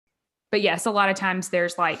But yes, a lot of times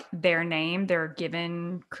there's like their name, their given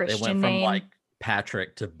They went Christian from name. like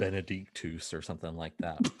Patrick to Benedictus or something like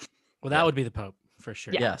that. Well, that would be the Pope for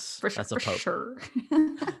sure. Yeah, Yes, for sure. that's a Pope. Sure.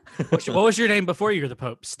 What was your name before you were the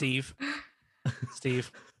Pope? Steve.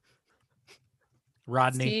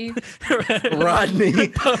 Rodney. Rodney.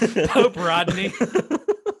 Pope Rodney.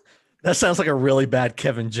 That sounds like a really bad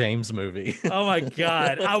Kevin James movie. Oh my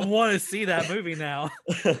God. I want to see that movie now.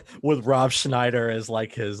 With Rob Schneider as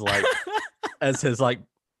his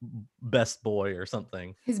best boy or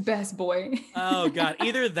something. His best boy. Oh God.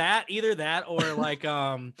 Either that or like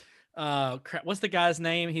what's the guy's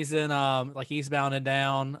name? He's in like Eastbound and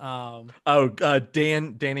Down.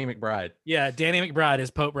 Danny McBride. Yeah, Danny McBride is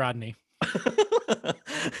Pope Rodney.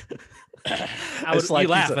 You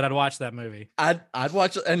laugh, but I'd watch that movie. I'd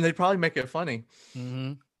watch it, and they'd probably make it funny.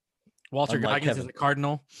 Mm-hmm. Walter Goggins is a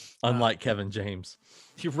cardinal. Unlike Kevin James.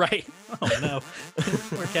 You're right. Oh no.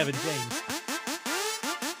 Or Kevin James.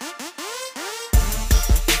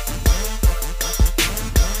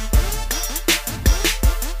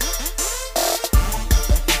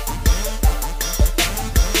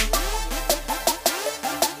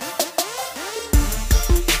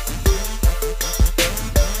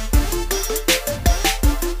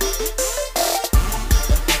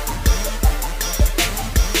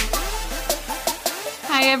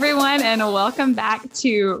 Everyone, and welcome back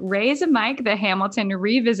to Raise a Mic, the Hamilton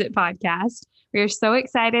Revisit podcast. We are so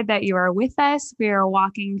excited that you are with us. We are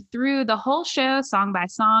walking through the whole show song by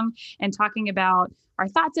song and talking about our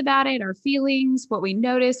thoughts about it, our feelings, what we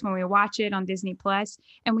notice when we watch it on Disney Plus.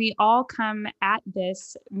 And we all come at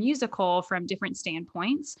this musical from different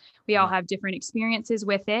standpoints. We all have different experiences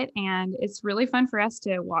with it, and it's really fun for us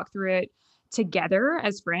to walk through it together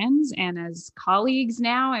as friends and as colleagues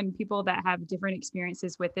now, and people that have different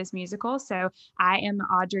experiences with this musical. So I am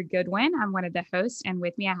Audrey Goodwin. I'm one of the hosts, and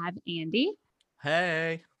with me I have Andy.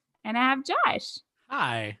 Hey. And I have Josh.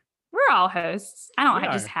 Hi. We're all hosts. I don't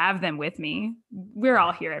just have them with me. We're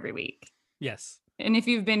all here every week. Yes. And if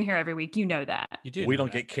you've been here every week, you know that. You do. We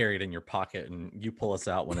don't get carried in your pocket and you pull us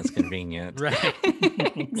out when it's convenient. Right.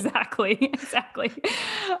 Exactly.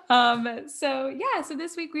 So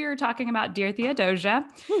this week we were talking about Dear Theodosia,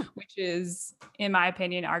 which is, in my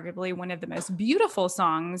opinion, arguably one of the most beautiful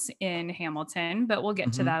songs in Hamilton, but we'll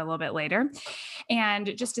get to that a little bit later.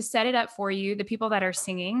 And just to set it up for you, the people that are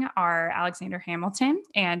singing are Alexander Hamilton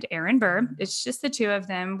and Aaron Burr. It's just the two of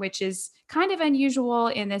them, which is kind of unusual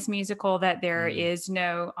in this musical that there is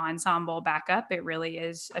no ensemble backup. It really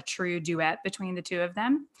is a true duet between the two of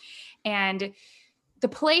them. And the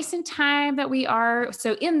place and time that we are,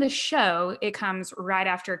 so in the show, it comes right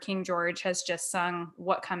after King George has just sung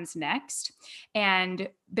What Comes Next. And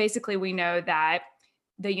basically we know that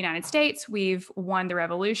the United States, we've won the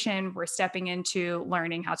revolution. We're stepping into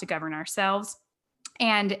learning how to govern ourselves.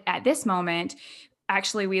 And at this moment,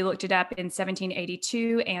 actually, we looked it up in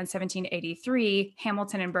 1782 and 1783,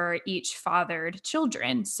 Hamilton and Burr each fathered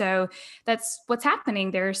children. So that's what's happening.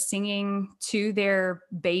 They're singing to their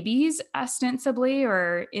babies, ostensibly,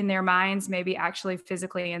 or in their minds, maybe actually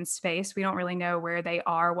physically in space. We don't really know where they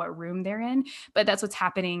are, what room they're in, but that's what's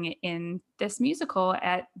happening in this musical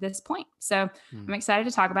at this point. So I'm excited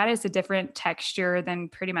to talk about it. It's a different texture than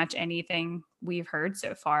pretty much anything we've heard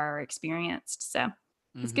so far or experienced. So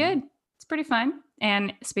it's good. It's pretty fun.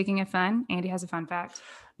 And speaking of fun, Andy has a fun fact.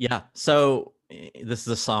 Yeah. So this is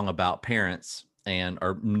a song about parents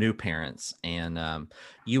or new parents. And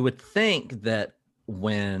you would think that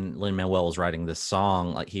when Lin-Manuel was writing this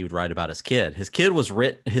song, like he would write about his kid. His kid was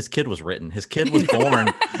written. His kid was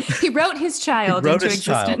born. He wrote his child into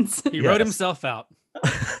existence. He wrote himself out.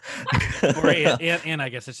 and I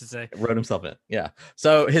guess I should say wrote himself in. Yeah.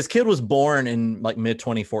 So his kid was born in like mid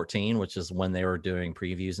 2014, which is when they were doing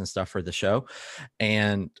previews and stuff for the show.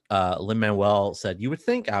 And Lin-Manuel said, you would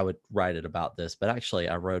think I would write it about this, but actually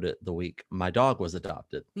I wrote it the week my dog was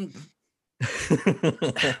adopted. You're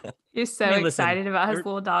so excited about his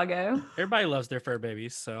little doggo. Everybody loves their fur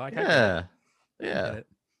babies. So I yeah.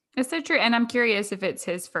 It's so true. And I'm curious if it's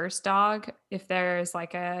his first dog, if there's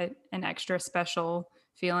like an extra special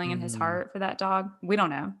feeling in his heart for that dog. We don't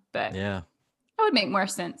know, but yeah, that would make more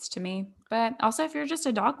sense to me. But also, if you're just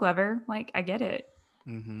a dog lover, like I get it.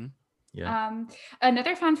 Yeah.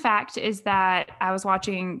 Another fun fact is that I was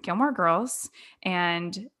watching Gilmore Girls,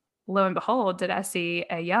 and lo and behold, did I see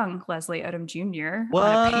a young Leslie Odom Jr.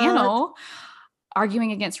 on a panel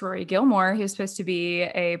arguing against Rory Gilmore, who's supposed to be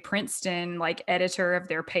a Princeton like editor of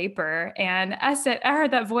their paper. And I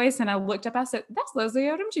heard that voice and I looked up, I said, that's Leslie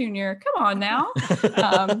Odom Jr. Come on now.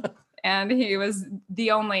 and he was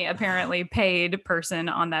the only apparently paid person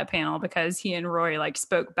on that panel because he and Roy like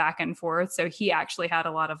spoke back and forth. So he actually had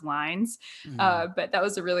a lot of lines. But that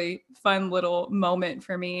was a really fun little moment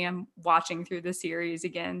for me. I'm watching through the series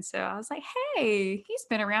again. So I was like, hey, he's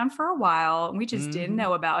been around for a while. And we just didn't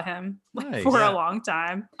know about him for a long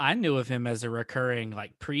time. I knew of him as a recurring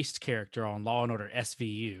like priest character on Law and Order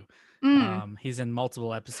SVU. He's in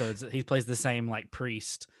multiple episodes. He plays the same like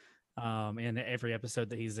priest in every episode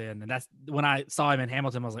that he's in. And that's when I saw him in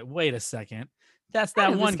Hamilton, I was like, wait a second. That's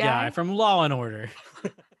that one guy from Law and Order.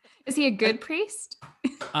 Is he a good priest?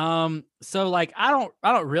 So like I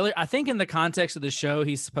don't really, I think in the context of the show,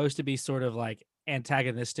 he's supposed to be sort of like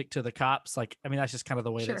antagonistic to the cops. Like, I mean, that's just kind of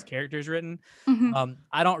the way that his character is written.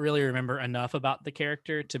 I don't really remember enough about the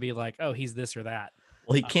character to be like, oh, he's this or that.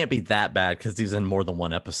 Well, he can't be that bad because he's in more than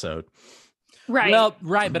one episode. Right. Well,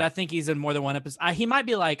 right. But I think he's in more than one episode. He might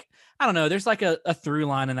be like, I don't know. There's like a through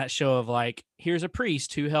line in that show of like, here's a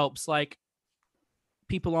priest who helps like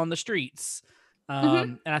people on the streets.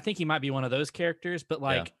 And I think he might be one of those characters, but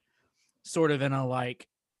like sort of in a like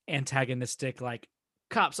antagonistic, like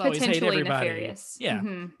cops always hate everybody. Nefarious.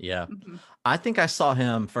 Yeah. I think I saw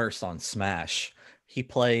him first on Smash. He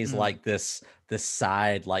plays like this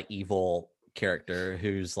side like evil character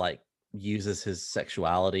who's like uses his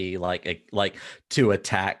sexuality like to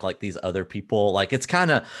attack like these other people. Like it's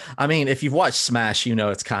kind of, I mean, if you've watched Smash, you know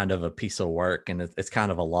it's kind of a piece of work and it's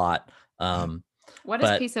kind of a lot. What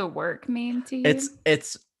does piece of work mean to you? It's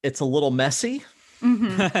a little messy.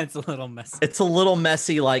 It's a little messy. It's a little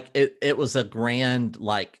messy. Like it was a grand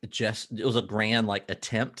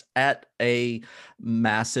attempt at a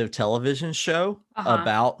massive television show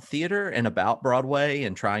about theater and about Broadway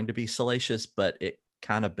and trying to be salacious, but it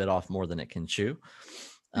kind of bit off more than it can chew.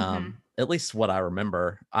 At least what I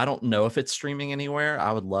remember. I don't know if it's streaming anywhere.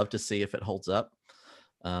 I would love to see if it holds up.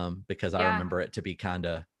 Because I remember it to be kind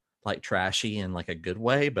of like trashy in like a good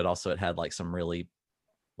way, but also it had like some really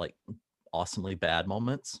like awesomely bad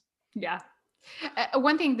moments. Yeah.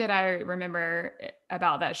 One thing that I remember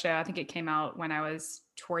about that show, I think it came out when I was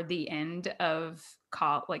toward the end of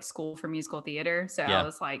school for musical theater. So I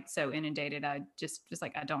was like so inundated. I just was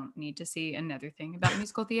like, I don't need to see another thing about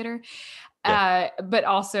musical theater. But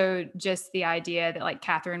also just the idea that like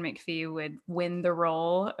Catherine McPhee would win the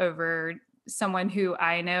role over someone who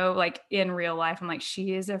I know like in real life. I'm like,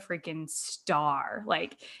 she is a freaking star.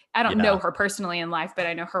 Like I don't know her personally in life, but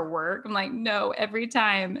I know her work. I'm like, no, every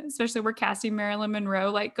time, especially we're casting Marilyn Monroe,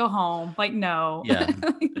 like go home. Like, no. Yeah.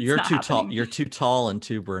 You're too tall. You're too tall and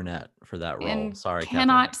too brunette for that role. And sorry.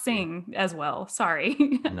 Cannot sing as well. Sorry.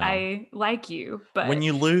 No. I like you, but when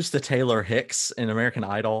you lose to Taylor Hicks in American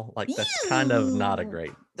Idol, like that's kind of not a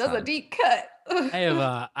great That's a deep cut.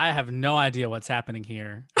 I have no idea what's happening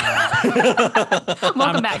here.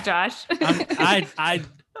 Welcome back, Josh. I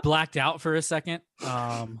blacked out for a second.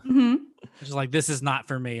 Just like, this is not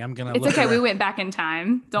for me. I'm gonna. It's okay. We went back in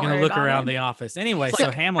time. Don't worry. Look around the office anyway. So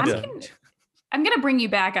Hamilton. I'm gonna bring you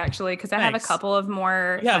back actually because I have a couple of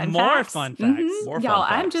more. Yeah, more fun facts. More Y'all,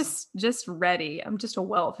 fun I'm facts. just ready. I'm just a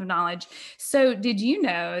wealth of knowledge. So, did you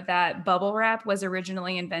know that bubble wrap was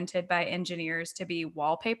originally invented by engineers to be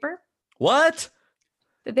wallpaper? What?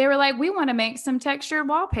 That they were like, we want to make some textured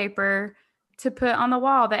wallpaper to put on the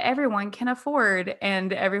wall that everyone can afford,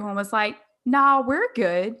 and everyone was like, nah, we're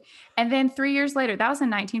good. And then 3 years later, that was in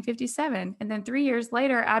 1957. And then 3 years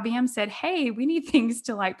later, IBM said, hey, we need things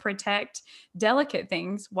to like protect delicate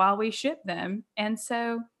things while we ship them. And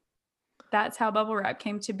so that's how bubble wrap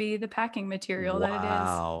came to be the packing material that it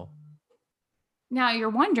is. Now you're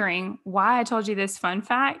wondering why I told you this fun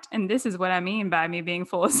fact. And this is what I mean by me being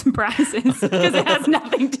full of surprises because it has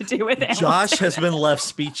nothing to do with it. Josh has been left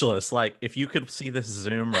speechless. Like if you could see this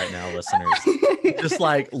Zoom right now, listeners, just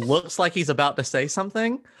like looks like he's about to say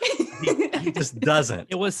something. He just doesn't.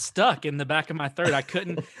 It was stuck in the back of my throat. I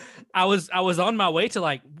couldn't, I was on my way to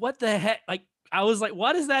like, what the heck? Like, I was like,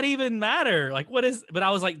 what does that even matter? Like, but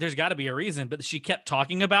I was like, there's got to be a reason. But she kept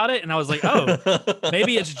talking about it. And I was like, oh,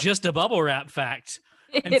 maybe it's just a bubble wrap fact.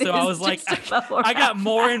 And so I was like, I got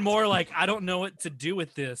more and more like, I don't know what to do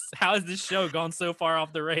with this. How has this show gone so far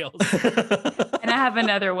off the rails? And I have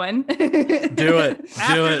another one. Do it.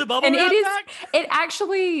 After the bubble wrap fact? It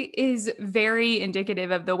actually is very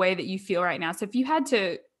indicative of the way that you feel right now. So if you had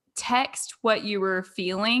to text what you were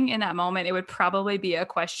feeling in that moment, it would probably be a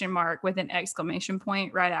question mark with an exclamation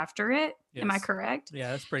point right after it. Yes. Am I correct?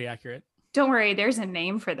 Yeah, that's pretty accurate. Don't worry, there's a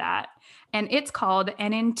name for that. And it's called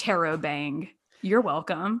an interrobang. You're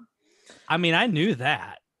welcome. I mean, I knew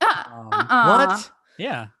that. What?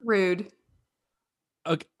 Yeah. Rude.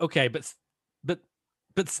 Okay, but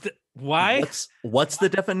Why? What's the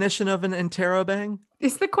definition of an interrobang?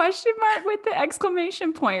 It's the question mark with the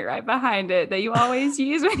exclamation point right behind it that you always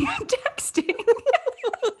use when you're texting.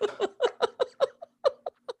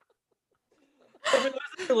 For those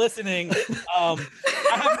that are listening, I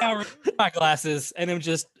have now removed my glasses and I'm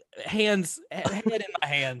just head in my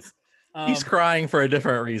hands. He's crying for a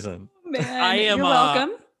different reason. Man, I am. You're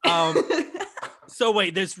welcome. So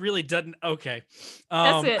wait, this really doesn't. Okay.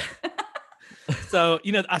 That's it. So,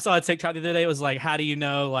 I saw a TikTok the other day. It was like, how do you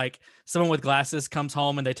know, like, someone with glasses comes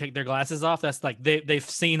home and they take their glasses off? That's like they've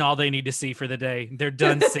seen all they need to see for the day. They're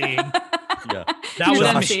done seeing. Yeah, that was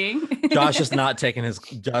done me. seeing. Josh has not put his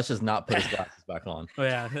glasses back on. Oh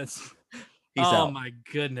yeah, that's. He's oh out. my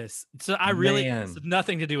goodness! So I really it's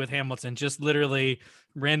nothing to do with Hamilton. Just literally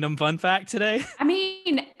random fun fact today. I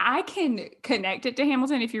mean, I can connect it to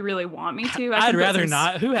Hamilton if you really want me to. I'd rather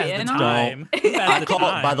not. Who has the time?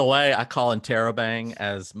 By the way, I call Interrobang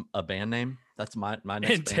as a band name. That's my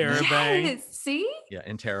next Interrobang. band name. Yes, see? Yeah,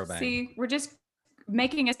 Interrobang. See, we're just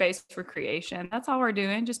making a space for creation. That's all we're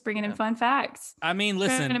doing. Just bringing in fun facts. I mean,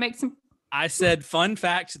 listen. Trying to make some. I said fun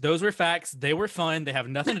facts. Those were facts. They were fun. They have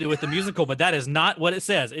nothing to do with the musical, but that is not what it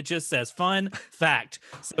says. It just says fun fact.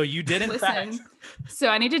 So you didn't fact. So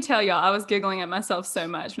I need to tell y'all, I was giggling at myself so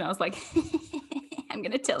much when I was like, I'm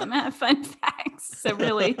going to tell them I have fun facts. So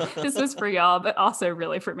really, this was for y'all, but also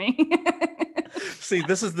really for me. See,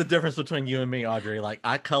 this is the difference between you and me, Audrey. Like,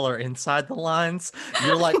 I color inside the lines.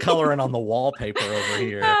 You're like coloring on the wallpaper over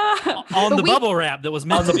here. On the bubble wrap that was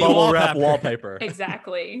meant to be bubble wrap wallpaper.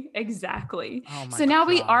 Exactly. Oh so now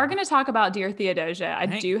we are going to talk about Dear Theodosia. I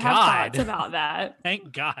do have thoughts about that.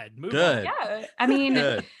 Thank God. Move Good. on. Yeah. I mean,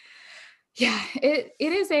 Good. Yeah, it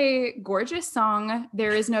is a gorgeous song.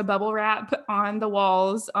 There is no bubble wrap on the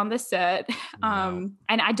walls on the set. No.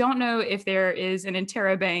 And I don't know if there is an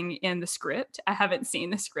interrobang in the script. I haven't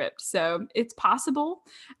seen the script, so it's possible.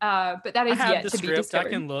 But that is yet to be discovered. I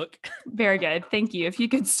can look. Very good. Thank you. If you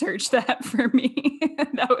could search that for me,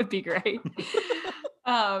 that would be great.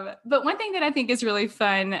 But one thing that I think is really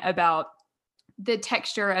fun about the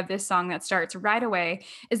texture of this song that starts right away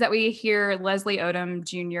is that we hear Leslie Odom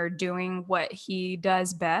Jr. doing what he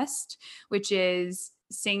does best, which is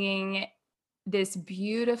singing this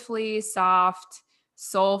beautifully soft,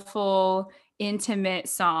 soulful, intimate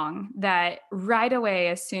song that right away,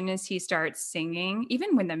 as soon as he starts singing,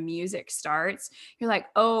 even when the music starts, you're like,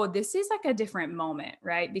 oh, this is like a different moment,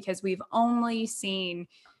 right? Because we've only seen,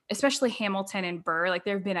 especially Hamilton and Burr, like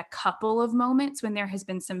there have been a couple of moments when there has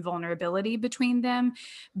been some vulnerability between them,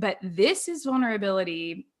 but this is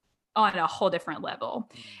vulnerability on a whole different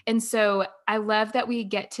level. And so I love that we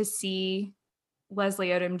get to see Leslie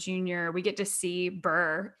Odom Jr., we get to see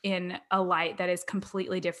Burr in a light that is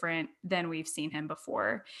completely different than we've seen him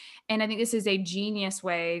before. And I think this is a genius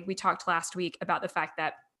way. We talked last week about the fact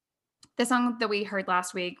that the song that we heard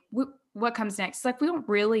last week, What Comes Next, it's like we don't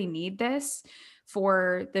really need this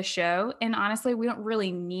for the show. And honestly, we don't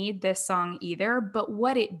really need this song either. But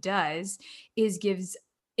what it does is gives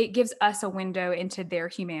us a window into their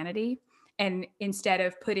humanity. And instead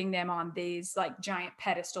of putting them on these like giant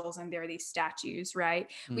pedestals and they're these statues, right?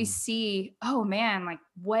 We see, oh man, like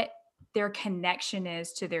what their connection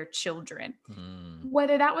is to their children.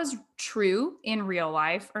 Whether that was true in real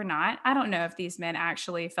life or not, I don't know if these men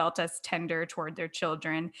actually felt as tender toward their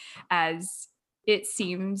children as it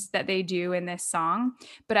seems that they do in this song.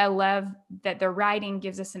 But I love that the writing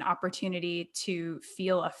gives us an opportunity to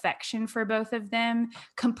feel affection for both of them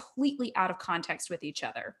completely out of context with each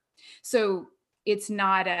other. So it's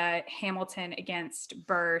not a Hamilton against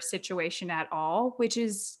Burr situation at all, which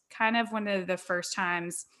is kind of one of the first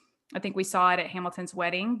times I think we saw it at Hamilton's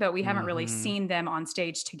wedding, but we haven't really seen them on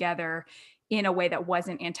stage together in a way that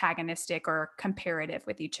wasn't antagonistic or comparative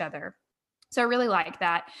with each other. So I really like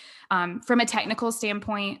that. From a technical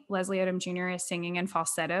standpoint, Leslie Odom Jr. is singing in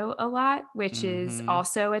falsetto a lot, which is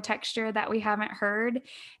also a texture that we haven't heard.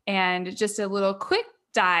 And just a little quick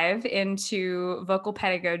dive into vocal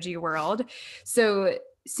pedagogy world. So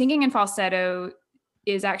singing in falsetto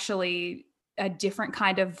is actually a different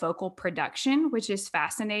kind of vocal production, which is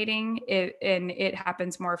fascinating. And it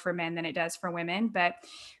happens more for men than it does for women. But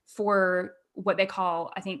for what they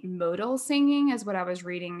call, I think, modal singing is what I was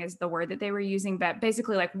reading is the word that they were using. But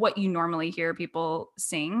basically like what you normally hear people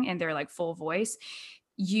sing in their like full voice,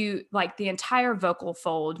 you like the entire vocal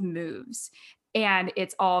fold moves and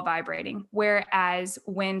it's all vibrating. Whereas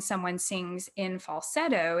when someone sings in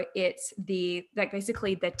falsetto, it's the like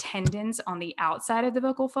basically the tendons on the outside of the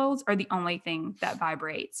vocal folds are the only thing that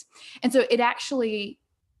vibrates. And so it actually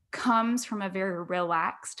comes from a very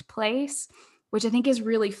relaxed place which I think is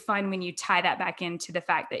really fun when you tie that back into the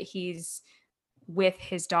fact that he's with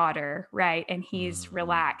his daughter, right? And he's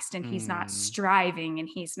relaxed and he's not striving and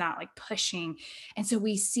he's not like pushing. And so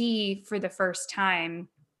we see for the first time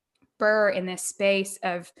Burr in this space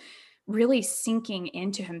of really sinking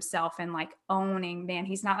into himself and like owning, man,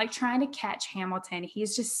 he's not like trying to catch Hamilton.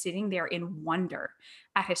 He's just sitting there in wonder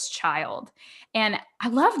at his child. And I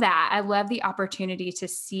love that. I love the opportunity to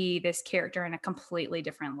see this character in a completely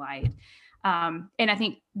different light. And I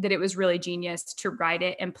think that it was really genius to write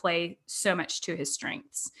it and play so much to his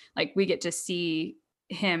strengths. Like we get to see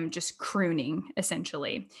him just crooning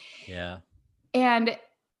essentially. Yeah. And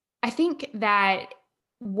I think that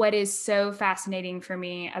what is so fascinating for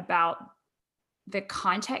me about the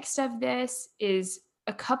context of this is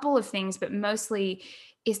a couple of things, but mostly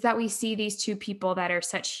is that we see these two people that are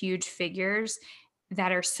such huge figures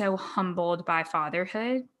that are so humbled by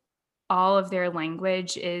fatherhood. All of their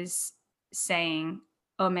language is saying,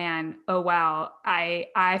 oh man, oh wow,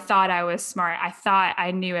 I thought I was smart. I thought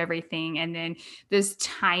I knew everything. And then this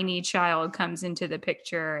tiny child comes into the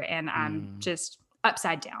picture and I'm just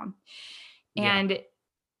upside down. And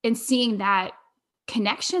in seeing that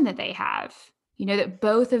connection that they have, you know, that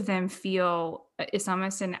both of them feel, it's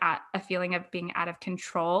almost a feeling of being out of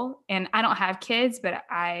control. And I don't have kids, but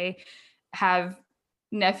I have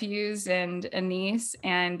nephews and a niece,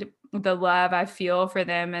 and the love I feel for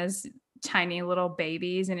them as tiny little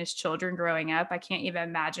babies and as children growing up, I can't even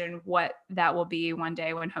imagine what that will be one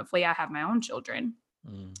day when hopefully I have my own children.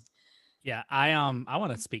 Yeah, I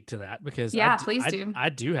want to speak to that because please do. I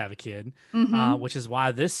do have a kid, which is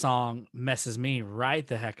why this song messes me right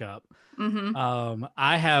the heck up.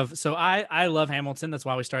 I love Hamilton. That's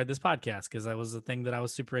why we started this podcast, because that was the thing that I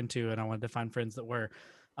was super into, and I wanted to find friends that were.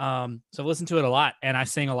 So I've listened to it a lot, and I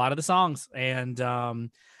sing a lot of the songs, and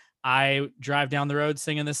I drive down the road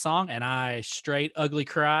singing this song, and I straight ugly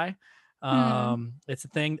cry. It's a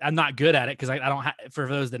thing. I'm not good at it because I don't for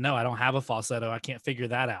those that know, I don't have a falsetto. I can't figure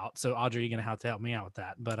that out. So Audrey, you're gonna have to help me out with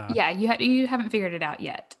that. But you haven't figured it out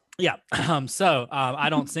yet. Yeah. I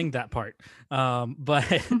don't sing that part.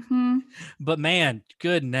 But but man,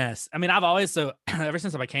 goodness. I mean, I've always ever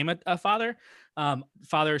since I became a father,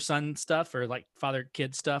 father son stuff or like father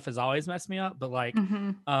kid stuff has always messed me up. But like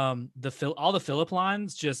all the Philip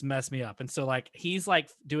lines just mess me up. And so like he's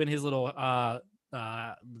like doing his little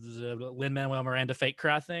Lin-Manuel Miranda fake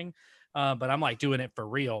cry thing, but I'm like doing it for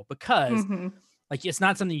real because like it's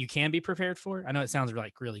not something you can be prepared for. I know it sounds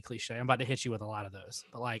like really cliche. I'm about to hit you with a lot of those,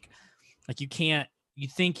 but like you can't. You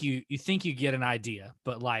think you get an idea,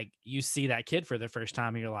 but like you see that kid for the first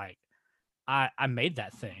time, and you're like, I made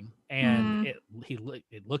that thing, and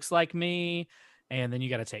it looks like me. And then you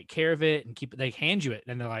got to take care of it and keep it. They hand you it,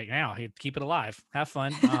 and they're like, "Now, keep it alive, have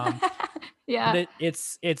fun." Yeah,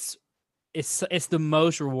 it's the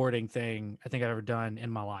most rewarding thing I think I've ever done in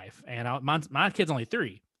my life. And my kid's only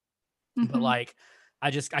 3, but like,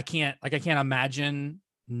 I can't imagine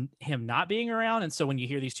him not being around. And so when you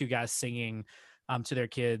hear these two guys singing to their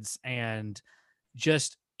kids, and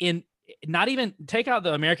just not even take out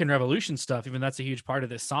the American Revolution stuff, even that's a huge part of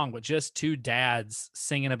this song, but just two dads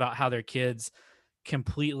singing about how their kids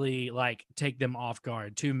completely like take them off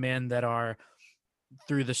guard. Two men that are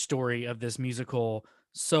through the story of this musical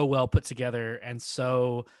so well put together and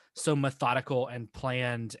so methodical and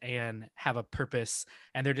planned and have a purpose,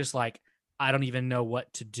 and they're just like, I don't even know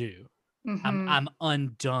what to do. I'm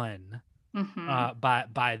undone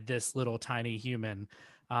by this little tiny human,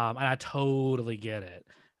 and I totally get it.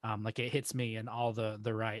 Like it hits me in all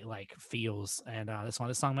the right like feels, and that's why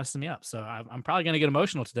this song messes me up. So I'm probably gonna get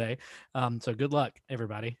emotional today. So good luck,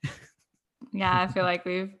 everybody. Yeah, I feel like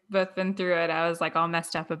we've both been through it. I was like all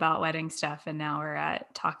messed up about wedding stuff, and now we're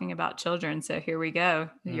talking about children. So here we go.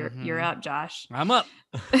 You're up, Josh. I'm up.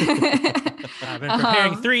 I've been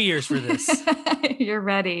preparing 3 years for this. You're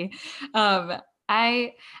ready.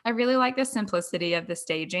 I really like the simplicity of the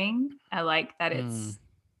staging. I like that it's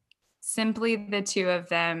simply the two of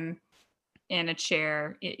them in a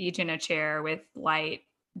chair, each in a chair with light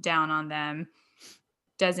down on them.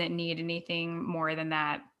 Doesn't need anything more than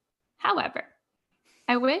that. However,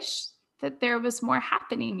 I wish that there was more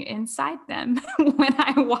happening inside them when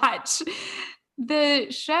I watch the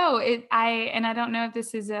show. I don't know if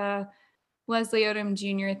this is a Leslie Odom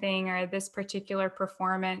Jr. thing or this particular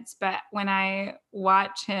performance, but when I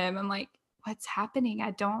watch him, I'm like, what's happening? I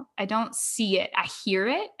don't see it. I hear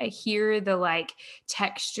it. I hear the like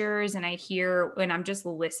textures, and I hear when I'm just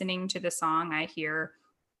listening to the song, I hear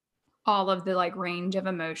all of the like range of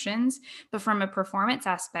emotions. But from a performance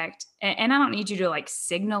aspect, and I don't need you to like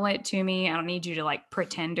signal it to me, I don't need you to like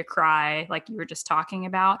pretend to cry like you were just talking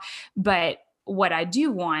about, but what I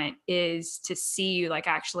do want is to see you like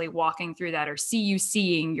actually walking through that, or see you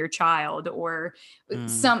seeing your child or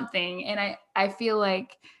something. And I feel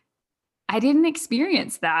like I didn't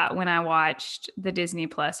experience that when I watched the Disney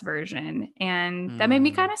Plus version, and that made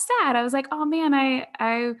me kind of sad. I was like, oh man,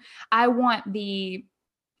 I want the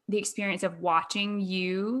experience of watching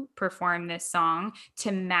you perform this song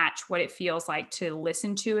to match what it feels like to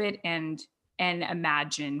listen to it and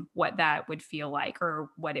imagine what that would feel like,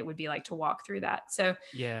 or what it would be like to walk through that. So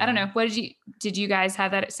I don't know. What did you guys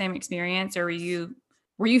have that same experience, or were you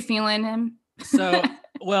feeling him? So,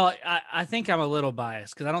 well, I think I'm a little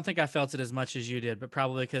biased because I don't think I felt it as much as you did, but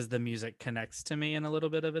probably because the music connects to me in a little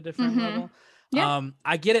bit of a different level. Yeah.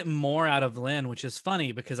 I get it more out of Lynn, which is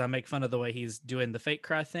funny because I make fun of the way he's doing the fake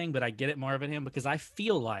cry thing, but I get it more of him because I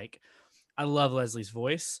feel like I love Leslie's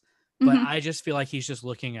voice, but I just feel like he's just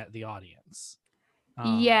looking at the audience.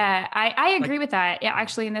 Yeah, I agree with that. Yeah,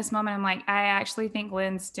 actually, in this moment, I'm like, I actually think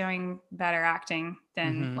Lynn's doing better acting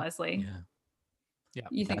than Leslie. Yeah. Yeah,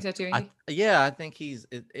 you think so too? I think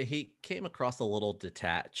he came across a little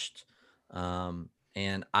detached,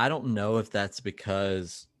 and I don't know if that's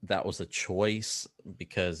because that was a choice,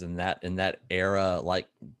 because in that era, like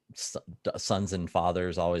sons and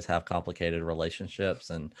fathers always have complicated relationships,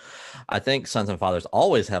 and I think sons and fathers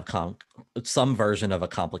always have some version of a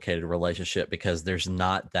complicated relationship because there's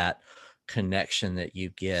not that connection that you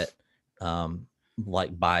get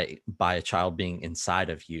like by a child being inside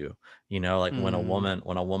of you, like when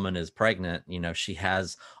a woman is pregnant, she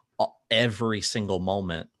has every single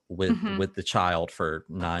moment with the child for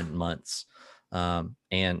 9 months.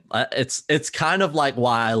 And it's kind of like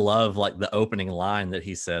why I love like the opening line that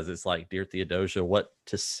he says. It's like, "Dear Theodosia, what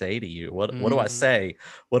to say to you? What do I say?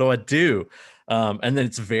 What do I do?" And then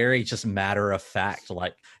it's very just matter of fact,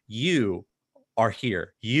 like, you are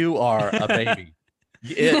here, you are a baby.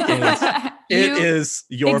 It is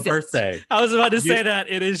your birthday. I was about to say that.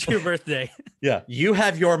 It is your birthday. Yeah. You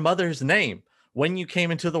have your mother's name. When you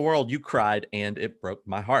came into the world, you cried and it broke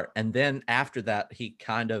my heart. And then after that, he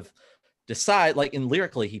kind of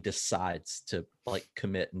lyrically, he decides to like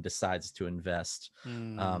commit and decides to invest.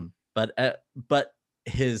 But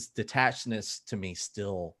his detachedness to me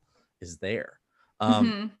still is there.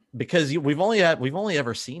 Because we've only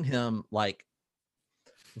ever seen him like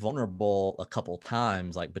vulnerable a couple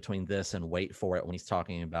times, like between this and Wait For It, when he's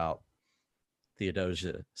talking about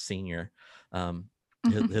Theodosia Senior,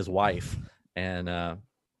 his wife, and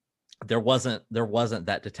there wasn't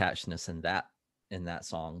that detachedness in that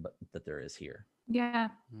song, but that there is here. Yeah.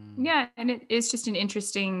 And it's just an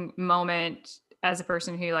interesting moment as a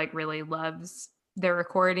person who like really loves the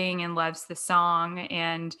recording and loves the song,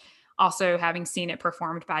 and also having seen it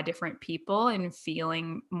performed by different people and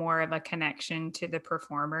feeling more of a connection to the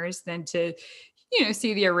performers than to,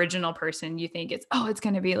 see the original person. You think it's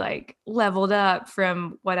going to be like leveled up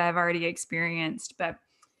from what I've already experienced. But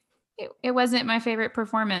it wasn't my favorite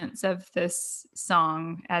performance of this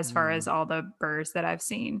song as far as all the Burrs that I've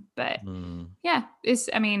seen. But yeah,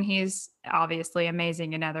 he's obviously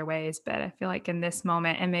amazing in other ways, but I feel like in this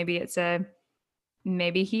moment, and maybe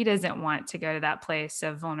he doesn't want to go to that place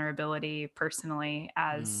of vulnerability personally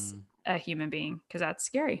as a human being, because that's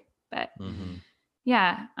scary. But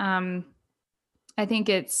yeah, I think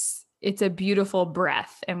it's a beautiful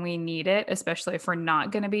breath, and we need it, especially if we're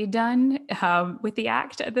not going to be done with the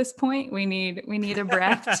act at this point. We need a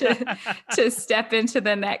breath to step into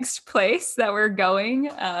the next place that we're going.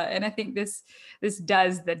 And I think this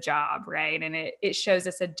does the job, right? And it shows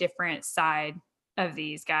us a different side of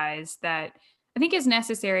these guys that I think is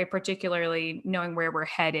necessary, particularly knowing where we're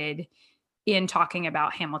headed in talking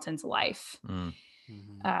about Hamilton's life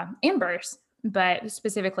and Burr's, but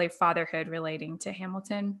specifically fatherhood relating to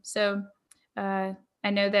Hamilton. So I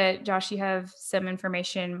know that, Josh, you have some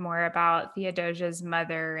information more about Theodosia's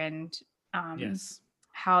mother and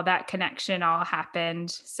how that connection all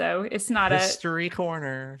happened. So it's not History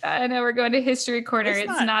Corner. I know we're going to History Corner.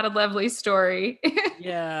 It's not a lovely story.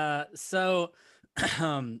 Yeah. So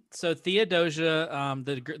Theodosia,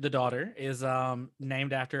 the daughter, is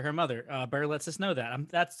named after her mother. Burr lets us know that.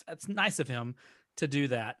 That's nice of him to do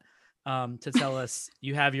that, to tell us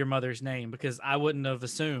you have your mother's name, because I wouldn't have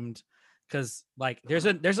assumed. Because like there's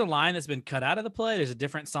a line that's been cut out of the play. There's a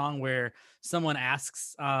different song where someone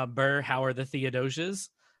asks Burr, "How are the Theodosias?"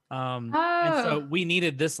 And so we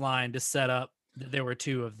needed this line to set up that there were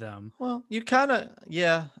two of them. Well, you kind of,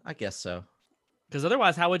 yeah, I guess so. Because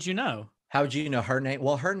otherwise, how would you know? How would you know her name?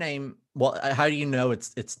 Well, her name. Well, how do you know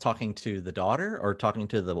it's talking to the daughter or talking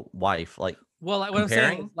to the wife? Like, well, what I'm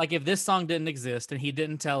saying, like, if this song didn't exist and he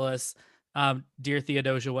didn't tell us Dear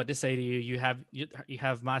Theodosia, what to say to you? You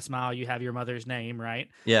have my smile. You have your mother's name, right?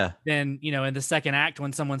 Yeah. Then, in the second act,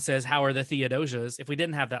 when someone says, "How are the Theodosias?" If we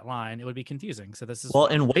didn't have that line, it would be confusing. So this is Well,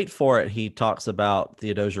 and wait for it. He talks about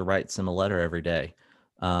Theodosia writes him a letter every day.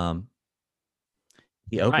 He right.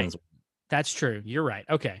 opens. That's true. You're right.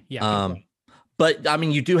 Okay. Yeah. Good point. But I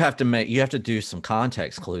mean, you have to do some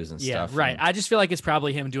context clues and Yeah. stuff. Right. And I just feel like it's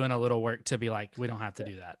probably him doing a little work to be like, we don't have to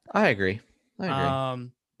do that. I agree.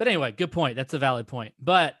 But anyway, good point. That's a valid point.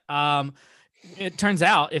 But it turns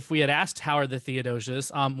out if we had asked how are the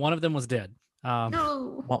Theodosias, one of them was dead.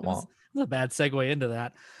 No. It was a bad segue into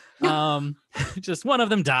that. Just one of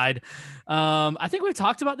them died. I think we've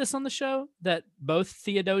talked about this on the show that both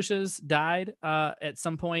Theodosias died at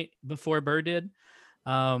some point before Burr did.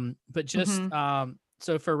 But just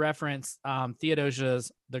so for reference,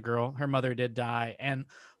 Theodosia's the girl, her mother did die. And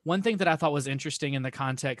one thing that I thought was interesting in the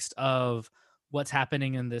context of what's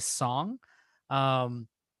happening in this song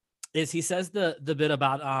is he says the bit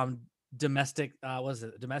about domestic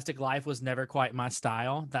life was never quite my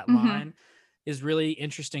style. That line is really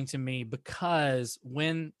interesting to me because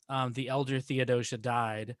when the elder Theodosia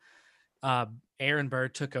died, Aaron Burr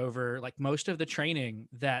took over like most of the training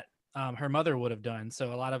that her mother would have done.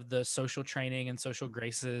 So a lot of the social training and social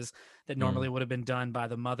graces that normally would have been done by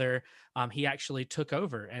the mother, he actually took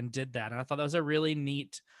over and did that. And I thought that was a really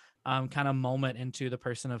neat kind of moment into the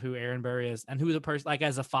person of who Aaron Burr is and who the person, like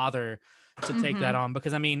as a father, to take that on.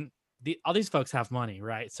 Because I mean, all these folks have money,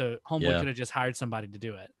 right? So Homeboy could have just hired somebody to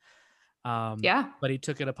do it. But he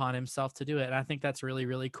took it upon himself to do it. And I think that's really,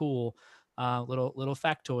 really cool. Little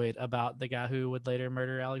factoid about the guy who would later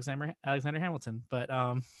murder Alexander Hamilton. But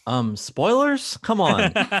spoilers? Come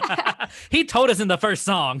on. He told us in the first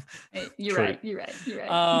song. You're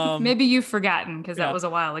right. Maybe you've forgotten because that was a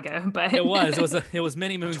while ago, but it was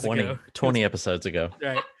many moons ago. 20 episodes ago.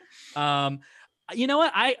 Right. You know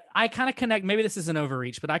what? I kind of connect, maybe this is an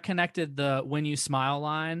overreach, but I connected the "when you smile"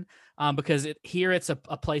 line because it's a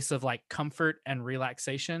place of like comfort and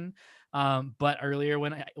relaxation. But earlier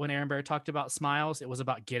when Aaron Burr talked about smiles, it was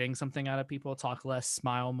about getting something out of people. Talk less,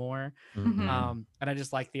 smile more. And I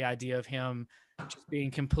just like the idea of him just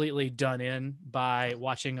being completely done in by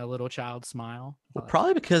watching a little child smile. Well,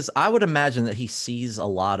 probably because I would imagine that he sees a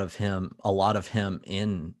lot of him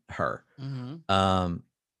in her.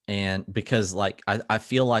 And because like I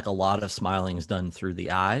feel like a lot of smiling is done through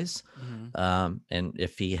the eyes. And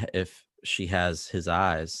if she has his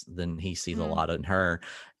eyes, then he sees a lot in her.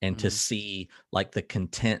 And to see like the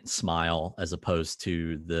content smile as opposed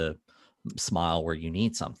to the smile where you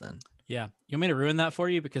need something. Yeah. You want me to ruin that for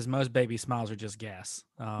you? Because most baby smiles are just gas.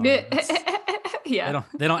 Yeah.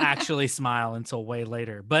 They don't actually smile until way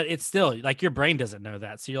later, but it's still like your brain doesn't know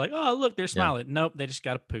that. So you're like, oh, look, they're smiling. Yeah. Nope. They just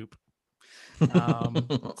got to poop.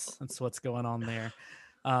 That's what's going on there.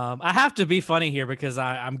 I have to be funny here because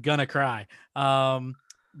I'm gonna cry.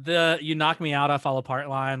 The "you knock me out, I fall apart"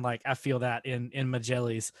 line, like I feel that in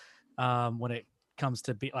Majelli's when it comes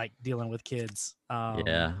to be like dealing with kids.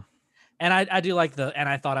 And I do like and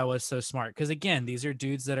I thought I was so smart because again, these are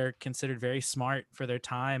dudes that are considered very smart for their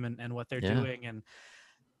time and what they're doing, and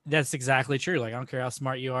that's exactly true. Like I don't care how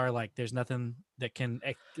smart you are, like there's nothing that can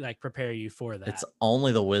like prepare you for that. It's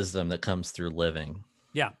only the wisdom that comes through living.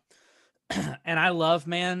 Yeah. And I love,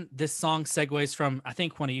 man, this song segues from, I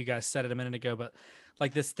think one of you guys said it a minute ago, but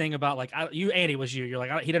like this thing about like Andy, was you're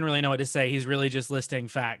like, he didn't really know what to say. He's really just listing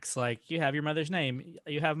facts. Like, you have your mother's name,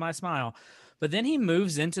 you have my smile. But then he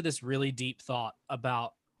moves into this really deep thought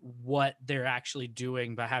about what they're actually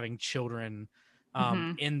doing by having children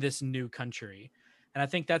in this new country. And I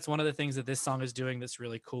think that's one of the things that this song is doing that's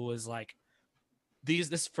really cool is like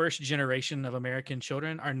this first generation of American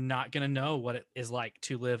children are not going to know what it is like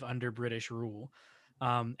to live under British rule.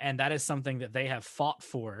 And that is something that they have fought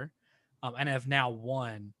for and have now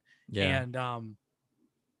won. Yeah. And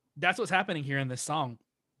that's what's happening here in this song.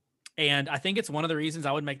 And I think it's one of the reasons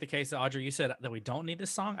I would make the case that Audrey, you said that we don't need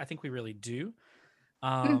this song. I think we really do.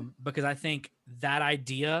 Because I think that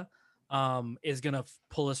idea is going to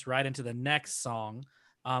pull us right into the next song.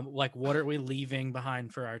 Like, what are we leaving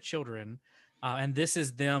behind for our children? And this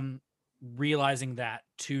is them realizing that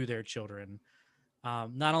to their children.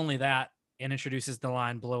 Not only that, it introduces the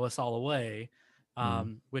line "blow us all away,"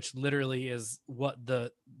 which literally is what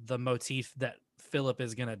the motif that Philip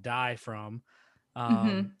is going to die from.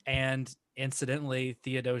 And incidentally,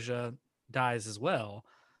 Theodosia dies as well,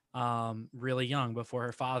 really young before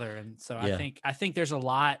her father. And so I think there's a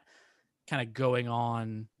lot kind of going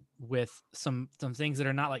on with some things that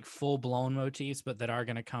are not like full blown motifs, but that are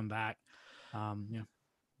going to come back.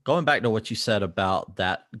 Going back to what you said about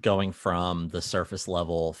that going from the surface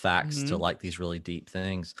level facts to like these really deep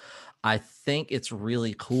things, I think it's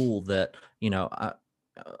really cool that,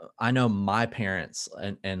 I know my parents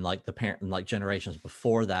and like the parent and like generations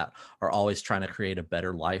before that are always trying to create a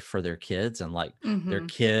better life for their kids and like their Mm-hmm.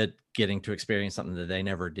 kid getting to experience something that they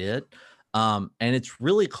never did. And it's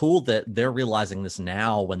really cool that they're realizing this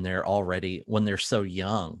now when they're so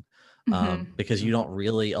young. Mm-hmm. Because you don't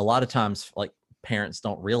really, a lot of times, like parents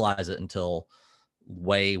don't realize it until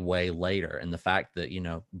way, way later. And the fact that,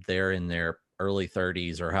 they're in their early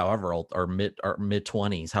 30s or however old or mid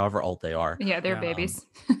 20s, however old they are, Yeah, they're Yeah. babies.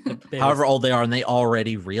 however old they are, and they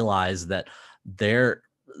already realize that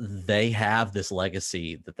they have this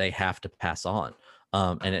legacy that they have to pass on.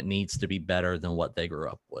 And it needs to be better than what they grew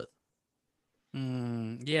up with.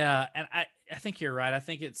 Yeah, and I think you're right. I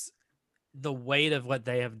think it's the weight of what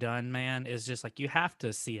they have done, man, is just like you have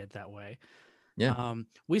to see it that way. Yeah.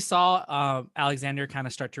 We saw Alexander kind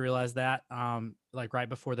of start to realize that like right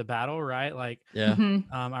before the battle, right? Like Yeah.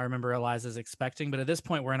 Mm-hmm. I remember Eliza's expecting, but at this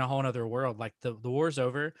point we're in a whole other world. Like the war's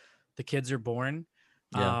over, the kids are born.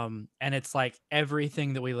 Yeah. And it's like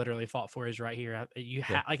everything that we literally fought for is right here. You Yeah.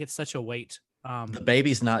 have like it's such a weight. The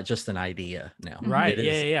baby's not just an idea now. Right. It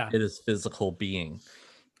is, Yeah. it is physical being.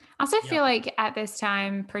 I also Yep. feel like at this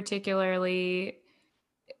time, particularly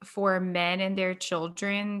for men and their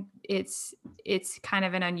children, it's kind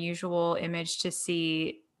of an unusual image to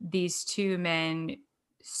see these two men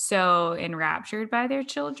so enraptured by their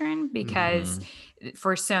children, because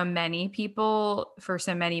for so many people, for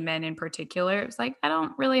so many men in particular, it was like, I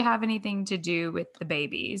don't really have anything to do with the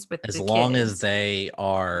babies, with As the long as kids. they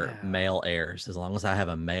are Yeah. male heirs, as long as I have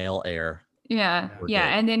a male heir, Yeah. Yeah. we're Yeah.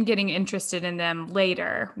 good. And then getting interested in them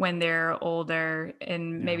later when they're older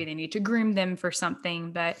and maybe they need to groom them for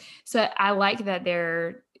something. But so I like that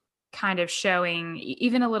they're kind of showing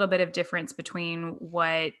even a little bit of difference between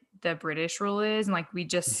what the British rule is. And like we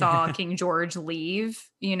just saw King George leave,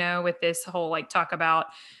 with this whole like talk about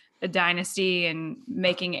a dynasty and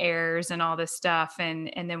making heirs and all this stuff.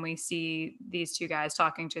 And then we see these two guys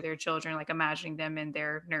talking to their children, like imagining them in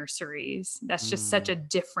their nurseries. That's just such a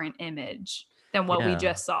different image than what we Yeah.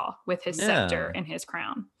 just saw with his scepter and his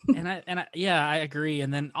crown. Yeah, I agree.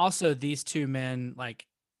 And then also these two men like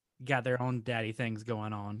got their own daddy things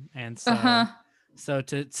going on, and so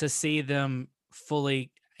to see them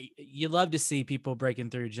fully, you love to see people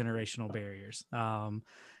breaking through generational barriers.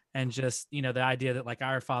 And just the idea that like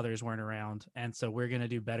our fathers weren't around, and so we're gonna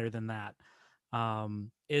do better than that.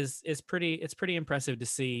 Is pretty impressive to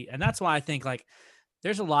see, and that's why I think like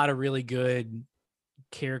there's a lot of really good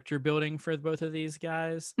character building for both of these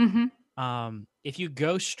guys. Mm-hmm. If you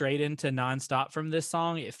go straight into nonstop from this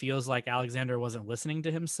song, it feels like Alexander wasn't listening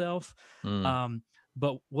to himself.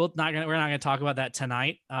 But we're not gonna talk about that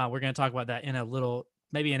tonight. We're gonna talk about that in a little,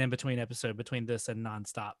 maybe an in-between episode between this and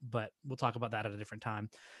nonstop, but we'll talk about that at a different time.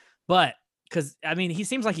 But because I mean, he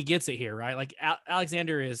seems like he gets it here, right? Like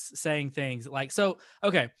Alexander is saying things like, so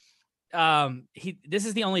okay. This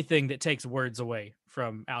is the only thing that takes words away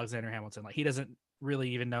from Alexander Hamilton. Like he doesn't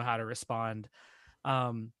really even know how to respond.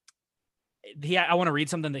 I want to read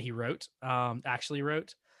something that he wrote, actually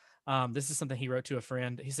wrote. This is something he wrote to a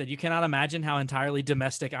friend. He said, "You cannot imagine how entirely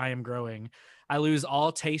domestic I am growing. I lose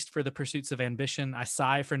all taste for the pursuits of ambition. I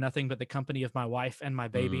sigh for nothing but the company of my wife and my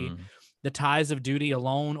baby. The ties of duty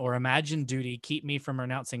alone or imagined duty keep me from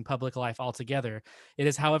renouncing public life altogether. It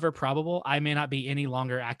is, however, probable I may not be any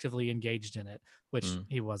longer actively engaged in it," which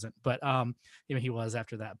he wasn't, but he was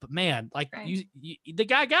after that. But man, like Right. you, the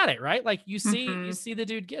guy got it, right? Like you see the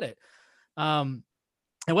dude get it. And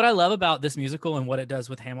what I love about this musical and what it does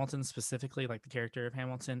with Hamilton specifically, like the character of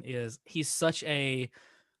Hamilton, is he's such a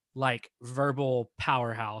like verbal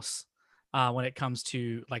powerhouse when it comes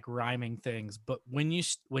to like rhyming things. But when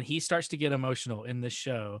he starts to get emotional in this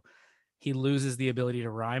show, he loses the ability to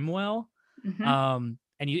rhyme well. Mm-hmm.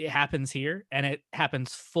 It happens here, and it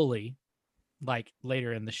happens fully like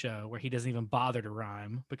later in the show where he doesn't even bother to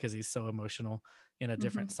rhyme because he's so emotional in a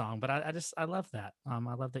different song. But I love that. I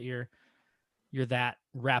love that you're that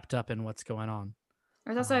wrapped up in what's going on.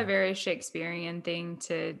 There's also a very Shakespearean thing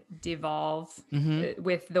to devolve Mm-hmm.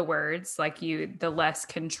 with the words. Like the less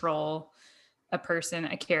control a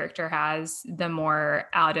character has, the more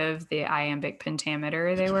out of the iambic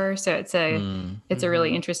pentameter they were. So it's a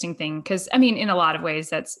really interesting thing, because I mean, in a lot of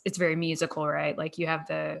ways, it's very musical, right? Like you have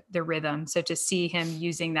the rhythm. So to see him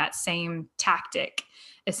using that same tactic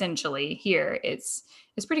essentially here, it's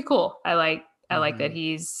pretty cool. I like that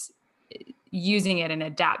he's using it and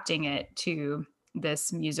adapting it to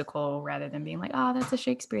this musical rather than being like, oh, that's a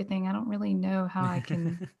Shakespeare thing. I don't really know how I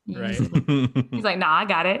can Right. use it. He's like, nah, I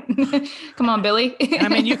got it. Come on, Billy. And I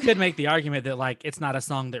mean, you could make the argument that like it's not a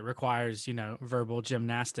song that requires, verbal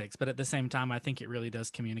gymnastics, but at the same time, I think it really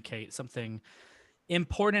does communicate something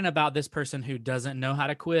important about this person who doesn't know how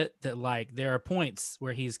to quit. That like there are points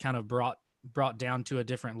where he's kind of brought down to a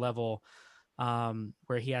different level,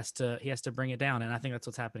 where he has to bring it down, and I think that's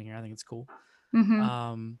what's happening here. I think it's cool.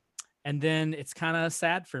 Mm-hmm. And then it's kind of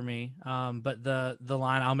sad for me. But the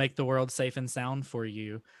line, "I'll make the world safe and sound for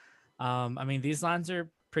you." I mean, these lines are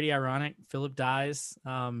pretty ironic. Philip dies,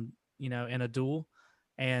 in a duel,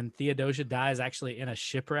 and Theodosia dies actually in a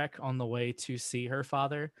shipwreck on the way to see her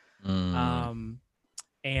father.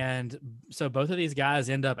 And so both of these guys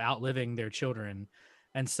end up outliving their children.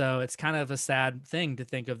 And so it's kind of a sad thing to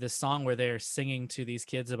think of this song where they're singing to these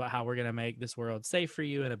kids about how we're going to make this world safe for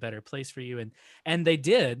you and a better place for you. And they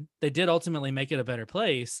did ultimately make it a better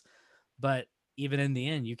place. But even in the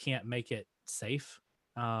end, you can't make it safe.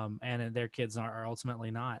 And their kids are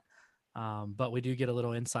ultimately not. But we do get a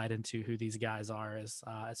little insight into who these guys are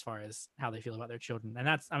as far as how they feel about their children.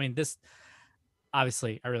 And this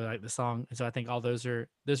obviously I really like the song. And so I think all those are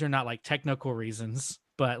not like technical reasons,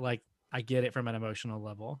 but like I get it from an emotional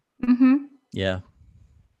level. Mm-hmm. Yeah.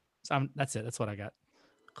 So that's it. That's what I got.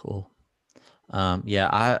 Cool.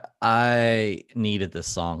 Yeah, I needed this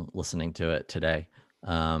song listening to it today.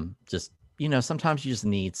 Just, sometimes you just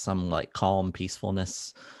need some like calm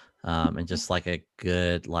peacefulness, and just like a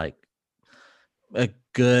good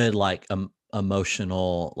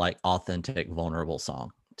emotional, like authentic, vulnerable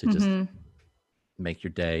song to just make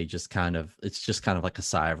your day it's just kind of like a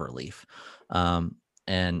sigh of relief.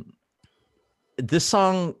 And this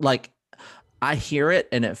song, like I hear it,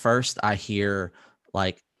 and at first I hear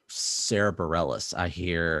like Sarah Bareilles, I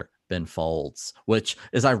hear Ben Folds, which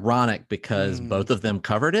is ironic because both of them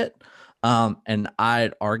covered it. And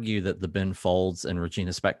I'd argue that the Ben Folds and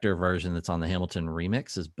Regina Spektor version that's on the Hamilton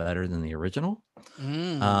remix is better than the original.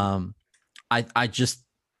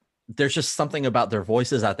 There's just something about their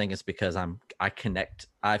voices. I think it's because I've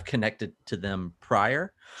connected to them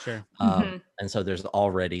prior. Sure. And so there's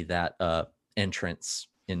already that entrance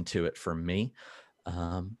into it for me.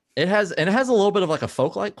 It has a little bit of like a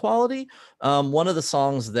folk-like quality. One of the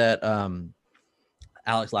songs that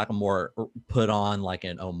Alex Lacamoire put on like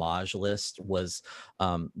an homage list was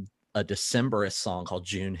a Decemberist song called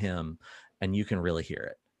June Hymn, and you can really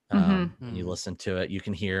hear it. When you listen to it, you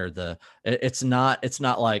can hear it's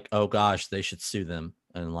not like, oh gosh, they should sue them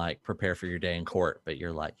and like prepare for your day in court, but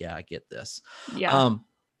you're like, yeah, I get this. Yeah.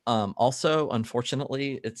 Also,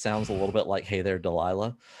 unfortunately, it sounds a little bit like Hey There,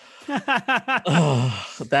 Delilah.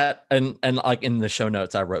 That and like in the show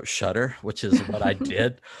notes, I wrote Shudder, which is what I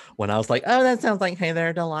did when I was like, oh, that sounds like Hey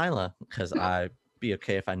There, Delilah, because I'd be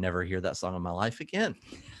okay if I never hear that song in my life again.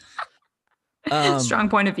 Strong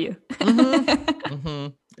point of view.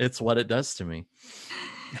 It's what it does to me.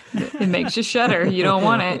 It makes you shudder. You don't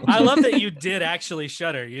want it. I love that you did actually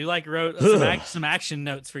shudder. You like wrote some action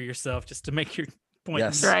notes for yourself just to make your point.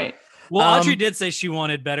 Yes. Right. Well, Audrey did say she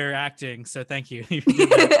wanted better acting, so thank you.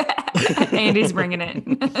 Andy's bringing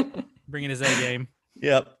it. Bringing his A game.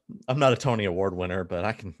 Yep. I'm not a Tony Award winner, but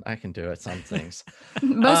I can do it. Some things.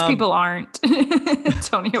 Most people aren't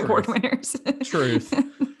Tony Award winners. Truth.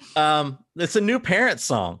 It's a new Parents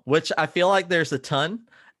song, which I feel like there's a ton.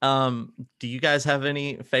 Do you guys have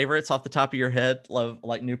any favorites off the top of your head,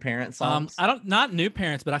 like new Parents songs? Not new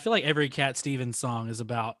parents, but I feel like every Cat Stevens song is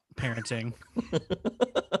about parenting.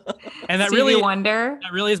 And that Stevie really Wonder.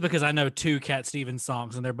 That really is because I know two Cat Stevens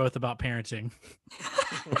songs, and they're both about parenting.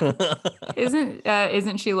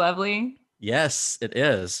 Isn't she lovely? Yes, it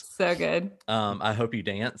is. So good. I Hope You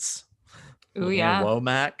Dance. Ooh, yeah.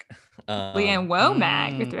 Womack. Leanne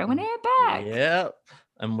Womack. You're throwing it back. Yeah.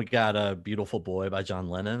 And we got A Beautiful Boy by John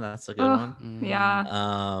Lennon. That's a good one.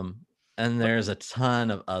 Yeah. And there's a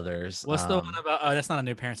ton of others. What's the one about? Oh, that's not a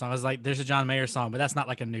new parent song. I was like, there's a John Mayer song, but that's not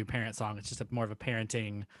like a new parent song. It's just more of a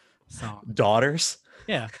parenting song. Daughters.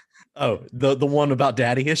 Yeah. Oh, the one about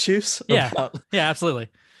daddy issues. Yeah. Yeah, absolutely.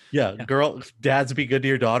 Yeah. Girl, dads, be good to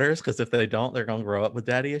your daughters, because if they don't, they're gonna grow up with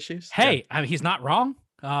daddy issues. Hey, I mean, he's not wrong.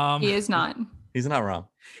 He is not. He's not wrong.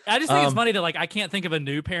 I just think it's funny that like I can't think of a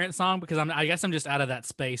new parent song because I guess I'm just out of that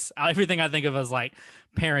space. Everything I think of is like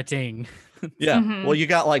parenting. Yeah. Well, you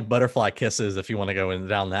got like Butterfly Kisses if you want to go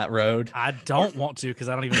down that road. I don't want to because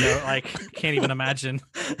I don't even know. Like, can't even imagine.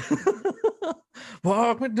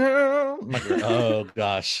 Walk me down. Oh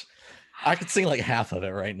gosh, I could sing like half of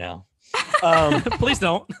it right now. Please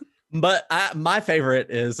don't. But my favorite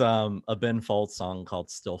is a Ben Folds song called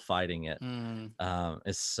 "Still Fighting It."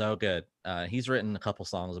 It's so good. He's written a couple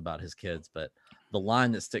songs about his kids, but the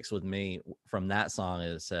line that sticks with me from that song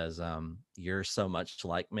is says, "You're so much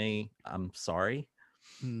like me. I'm sorry."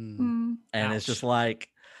 And it's just like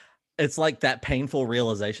it's like that painful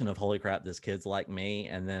realization of holy crap, this kid's like me,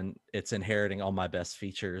 and then it's inheriting all my best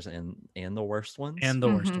features and the worst ones. And the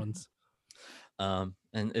worst ones. And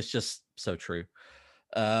it's just so true.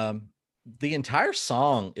 The entire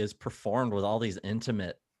song is performed with all these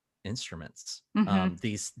intimate instruments.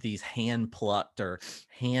 These hand plucked or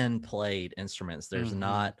hand played instruments. There's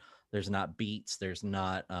not beats, there's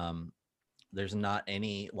not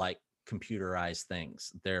any like computerized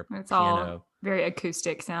things. It's all very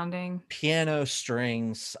acoustic sounding. Piano,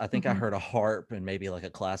 strings. I think I heard a harp and maybe like a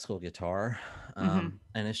classical guitar. And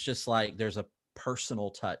it's just like there's a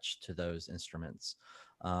personal touch to those instruments.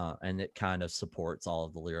 And it kind of supports all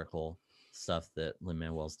of the lyrical stuff that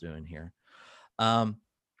Lin-Manuel's doing here. Some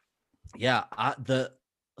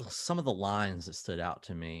of the lines that stood out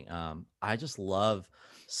to me. I just love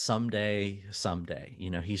someday.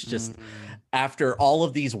 He's just after all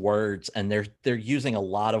of these words, and they're using a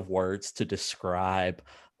lot of words to describe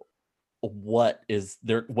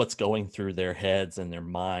what's going through their heads and their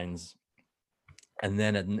minds. And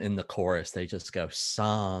then in the chorus, they just go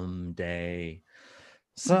someday.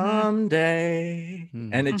 And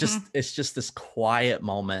it's just this quiet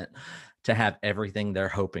moment to have everything they're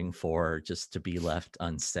hoping for just to be left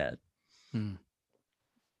unsaid.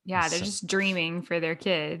 Yeah, they're just dreaming for their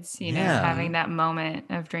kids, having that moment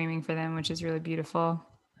of dreaming for them, which is really beautiful.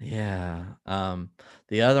 Yeah.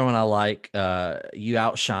 The other one I like, you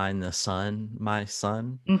outshine the sun, my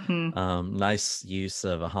son. Nice use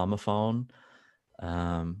of a homophone.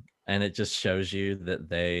 And it just shows you that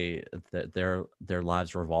their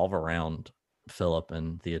lives revolve around Philip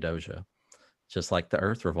and Theodosia, just like the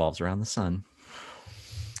earth revolves around the sun.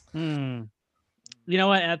 You know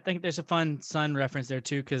what? I think there's a fun sun reference there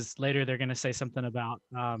too, because later they're going to say something about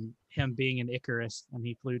him being an Icarus and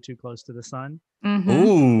he flew too close to the sun.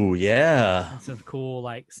 Ooh, yeah. And some cool,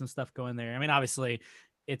 some stuff going there. I mean, obviously,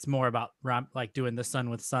 it's more about like doing the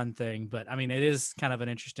sun with sun thing, but I mean, it is kind of an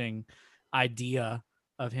interesting idea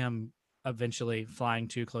of him eventually flying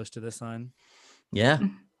too close to the sun. Yeah.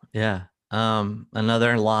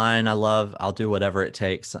 Another line I love, I'll do whatever it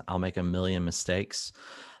takes. I'll make a million mistakes.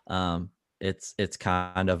 It's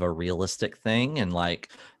kind of a realistic thing. And like,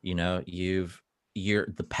 you're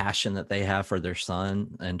the passion that they have for their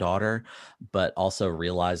son and daughter, but also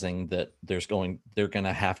realizing that they're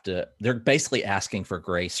basically asking for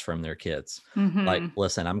grace from their kids. Like,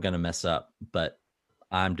 listen, I'm going to mess up, but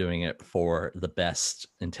I'm doing it for the best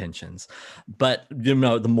intentions. But the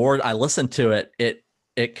more I listened to it,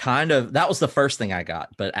 it kind of, that was the first thing I got.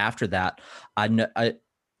 But after that,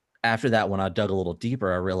 after that, when I dug a little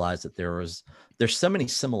deeper, I realized that there's so many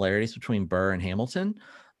similarities between Burr and Hamilton,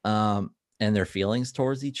 and their feelings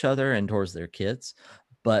towards each other and towards their kids,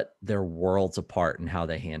 but they're worlds apart in how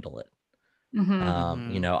they handle it.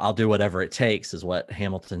 I'll do whatever it takes is what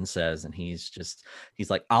Hamilton says. And he's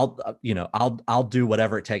like, I'll do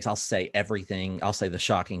whatever it takes. I'll say everything. I'll say the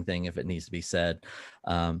shocking thing if it needs to be said.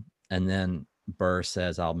 And then Burr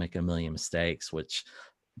says, I'll make a million mistakes, which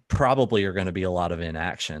probably are going to be a lot of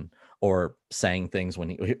inaction or saying things when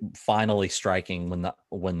he finally striking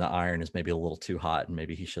when the iron is maybe a little too hot and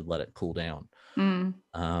maybe he should let it cool down. And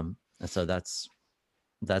so that's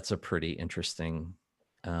a pretty interesting,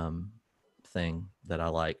 thing that I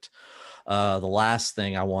liked. The last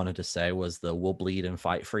thing I wanted to say was the "we'll bleed and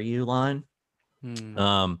fight for you" line.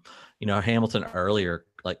 Hamilton earlier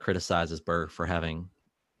criticizes Burr for having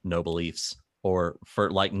no beliefs or for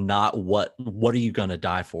not what are you going to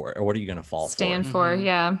die for or what are you going to stand for?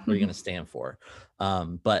 Yeah. What are you going to stand for?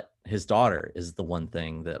 But his daughter is the one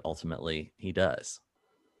thing that ultimately he does.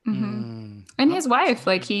 And his wife,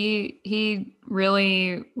 he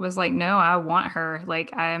really was like, no, I want her.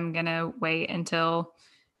 Like, I'm gonna wait until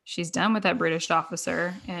she's done with that British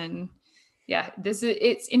officer. And yeah,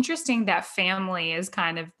 it's interesting that family is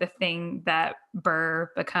kind of the thing that Burr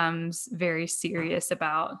becomes very serious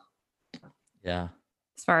about. Yeah,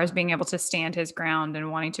 as far as being able to stand his ground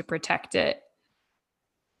and wanting to protect it.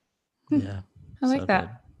 Yeah, I like that.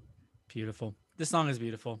 Good. Beautiful. This song is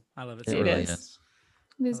beautiful. I love it. It really is.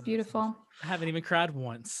 It is beautiful. I haven't even cried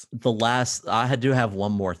once. I do have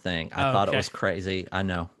one more thing. I thought it was crazy. I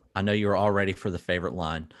know you were all ready for the favorite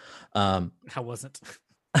line. I wasn't.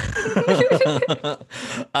 I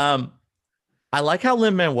like how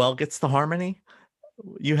Lin-Manuel gets the harmony.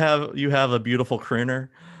 You have a beautiful crooner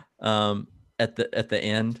at the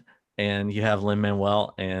end, and you have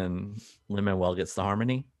Lin-Manuel, and Lin-Manuel gets the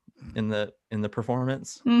harmony in the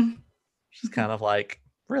performance. She's kind of like,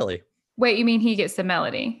 really? Wait, you mean he gets the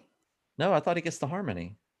melody? No, I thought he gets the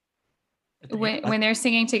harmony. When they're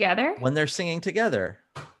singing together? When they're singing together.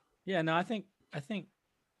 Yeah, no, I think.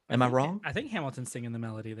 Am I wrong? I think Hamilton's singing the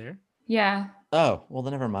melody there. Yeah. Oh, well,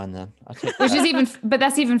 then never mind then. Which is but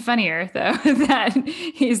that's even funnier though, that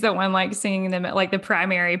he's the one like singing the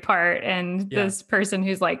primary part, and this person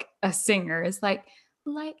who's like a singer is like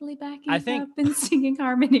lightly backing up and singing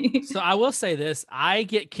harmony. So I will say this, I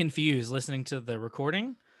get confused listening to the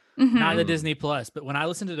recording, not the Disney Plus, but when I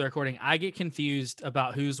listen to the recording, I get confused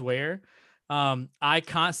about who's where. I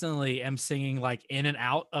constantly am singing like in and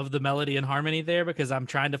out of the melody and harmony there because I'm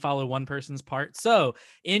trying to follow one person's part. So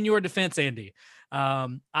in your defense, Andy,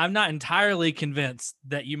 I'm not entirely convinced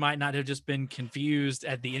that you might not have just been confused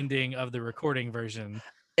at the ending of the recording version.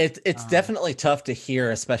 It's definitely tough to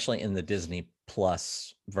hear, especially in the Disney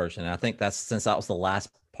Plus version. I think that's since that was the last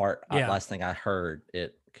thing I heard,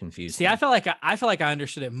 it confused me. I feel like I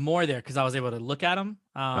understood it more there because I was able to look at them.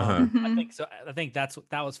 I think so. I think that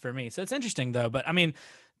was for me. So it's interesting though. But I mean,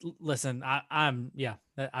 listen, I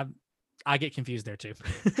get confused there too.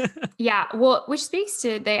 Yeah, well, which speaks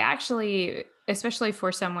to they actually, especially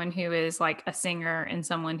for someone who is like a singer and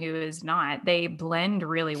someone who is not, they blend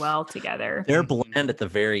really well together. Their blend at the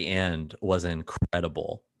very end was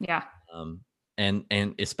incredible. Yeah.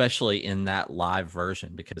 And especially in that live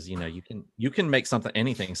version, because you can make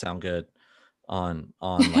anything sound good on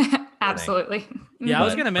like, absolutely. Yeah, I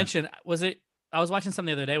was gonna mention, I was watching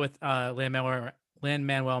something the other day with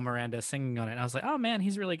Lin-Manuel Miranda singing on it, and I was like, oh man,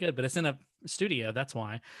 he's really good, but it's in a studio, that's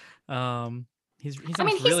why. He's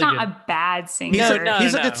really not a bad singer.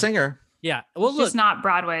 He's a good singer. Yeah, well, just not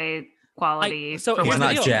Broadway quality. So he's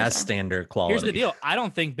not jazz standard quality. Here's the deal. I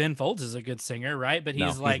don't think Ben Folds is a good singer, right? But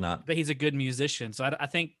he's but he's a good musician. So I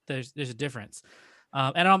think there's a difference.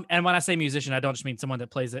 And when I say musician, I don't just mean someone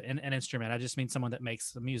that plays an instrument. I just mean someone that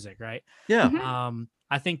makes the music, right? Yeah.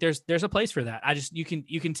 I think there's a place for that. You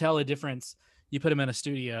can tell a difference. You put him in a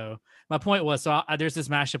studio. My point was, there's this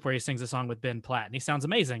mashup where he sings a song with Ben Platt, and he sounds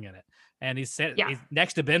amazing in it. And he's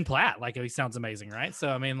next to Ben Platt, like he sounds amazing, right? So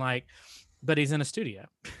I mean, like, but he's in a studio.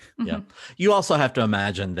 Yeah. You also have to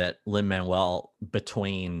imagine that Lin-Manuel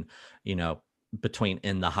between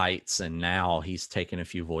In the Heights and now, he's taken a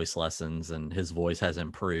few voice lessons and his voice has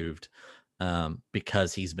improved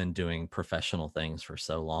because he's been doing professional things for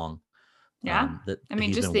so long. Yeah.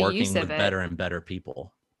 He's just been the working use of with better and better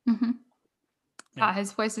people. Yeah,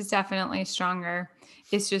 his voice is definitely stronger.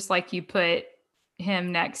 It's just like you put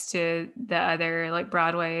him next to the other like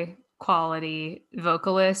Broadway quality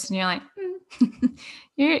vocalist, and you're like,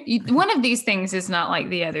 one of these things is not like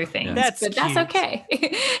the other things. That's okay.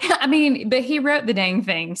 I mean, but he wrote the dang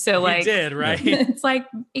thing, so he did, right? It's like,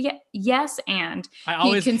 yes, and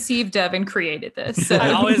he conceived of and created this. So.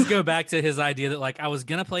 I always go back to his idea that like I was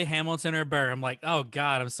gonna play Hamilton or Burr. I'm like, oh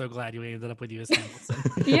God, I'm so glad you ended up with you as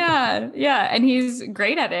Hamilton. yeah, and he's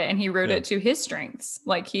great at it, and he wrote it to his strengths.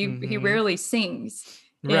 Like he rarely sings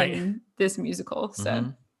in this musical,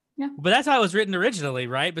 so. Yeah. But that's how it was written originally,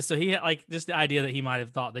 right? But so he had like just the idea that he might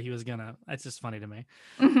have thought that he was gonna. That's just funny to me.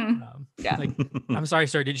 Yeah. Like, I'm sorry,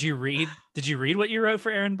 sir. Did you read what you wrote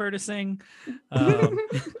for Aaron Burr to sing?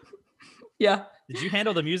 Yeah. Did you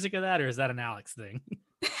handle the music of that, or is that an Alex thing?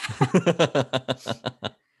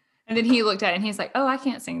 And then he looked at it and he's like, "Oh, I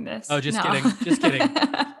can't sing this." Oh, just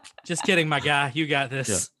kidding, my guy. You got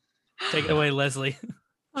this. Yeah. Take it away, Leslie.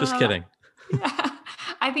 Just kidding. Yeah.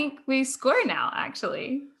 I think we score now,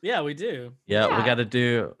 actually. Yeah, we do. Yeah. We got to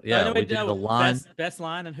do. Yeah, we do the line. Best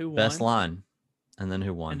line and who won. Best line, and then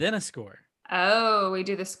who won, and then a score. Oh, we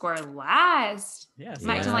do the score last. Yes.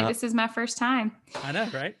 I'm acting like this is my first time. I know,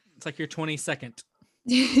 right? It's like your 22nd.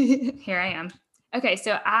 Here I am. Okay,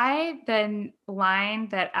 so the line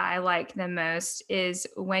that I like the most is,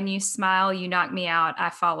 "When you smile, you knock me out,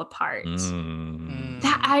 I fall apart."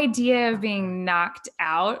 That idea of being knocked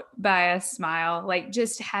out by a smile, like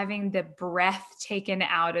just having the breath taken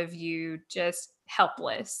out of you, just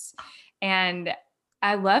helpless. And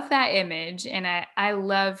I love that image, and I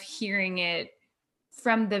love hearing it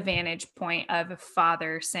from the vantage point of a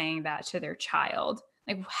father saying that to their child.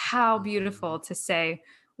 Like, how beautiful to say,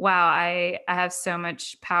 wow, I have so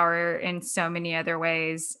much power in so many other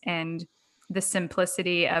ways, and the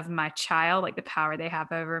simplicity of my child, like the power they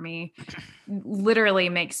have over me, literally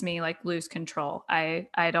makes me like lose control. I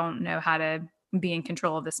don't know how to be in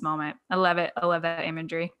control of this moment. I love it. I love that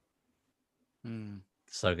imagery.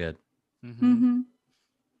 So good.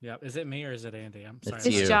 Yep. Is it me or is it Andy? I'm sorry. It's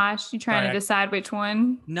It's you. Josh. You trying to decide which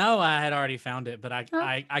one? No, I had already found it, but Oh.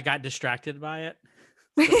 I got distracted by it.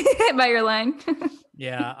 By your line.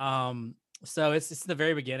 Yeah. So it's the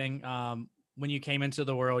very beginning. When you came into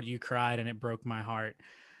the world, you cried and it broke my heart.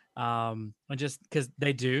 And just because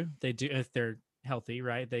they do if they're healthy,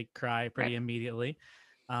 right? They cry pretty immediately.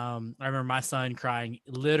 I remember my son crying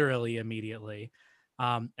literally immediately.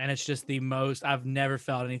 And it's just the most, I've never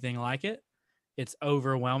felt anything like it. It's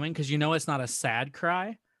overwhelming because it's not a sad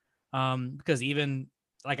cry. Because even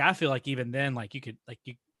like I feel like even then, like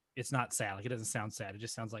it's not sad. Like it doesn't sound sad. It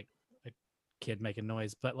just sounds like a kid making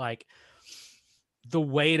noise. But like the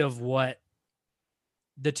weight of what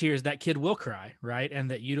the tears that kid will cry, right?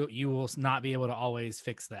 And that you will not be able to always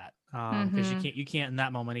fix that. Because you can't in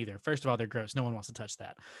that moment either. First of all, they're gross. No one wants to touch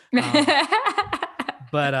that.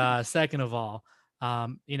 But second of all,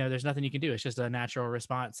 there's nothing you can do. It's just a natural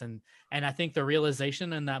response. And I think the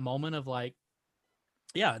realization in that moment of like,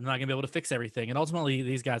 yeah, I'm not gonna be able to fix everything. And ultimately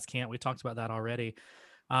these guys can't. We talked about that already.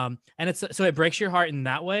 And so it breaks your heart in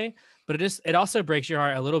that way, but it also breaks your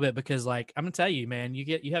heart a little bit because like, I'm gonna tell you, man,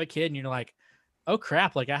 you have a kid and you're like, oh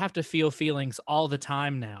crap, like I have to feel feelings all the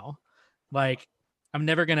time now. Like I'm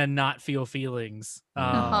never gonna not feel feelings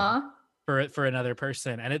for another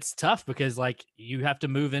person. And it's tough because like you have to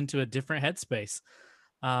move into a different headspace.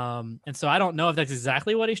 And so I don't know if that's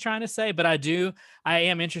exactly what he's trying to say, but I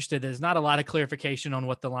am interested. There's not a lot of clarification on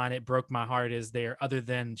what the line "it broke my heart" is there, other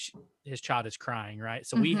than his child is crying, right?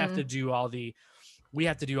 So we have to do all the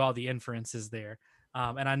inferences there.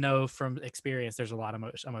 And I know from experience, there's a lot of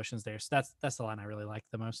emotions there. So that's the line I really like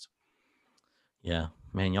the most. Yeah,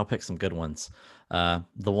 man, y'all pick some good ones. The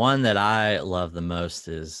one that I love the most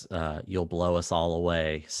is "You'll Blow Us All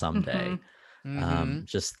Away Someday."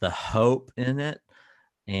 Just the hope in it,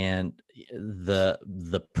 and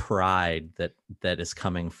the pride that is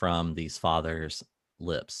coming from these fathers'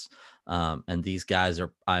 lips. And these guys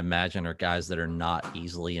I imagine, are guys that are not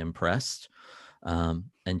easily impressed.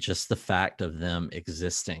 And just the fact of them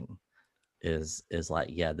existing is like,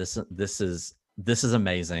 yeah, this is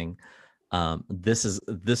amazing.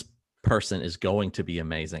 This person is going to be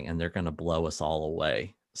amazing, and they're going to blow us all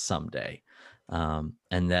away someday.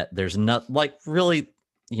 And that there's not like really,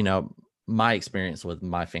 my experience with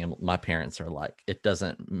my family, my parents are like, it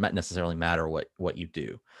doesn't necessarily matter what you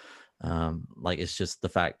do. Like it's just the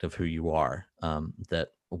fact of who you are, that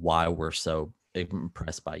why we're so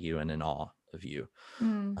impressed by you and in awe of you.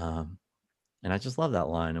 And I just love that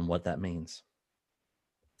line and what that means.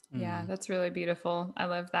 Yeah, that's really beautiful. I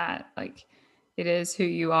love that. Like it is who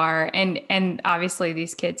you are. And obviously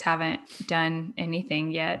these kids haven't done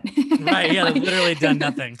anything yet. Right. Yeah, they've literally done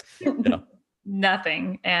nothing. Yeah.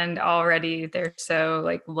 Nothing. And already they're so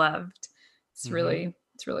like loved. It's really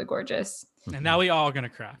gorgeous. And now we're all gonna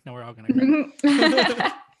cry.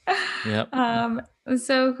 Yep.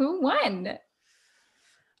 So who won?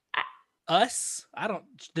 Us?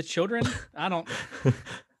 The children?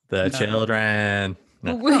 The children.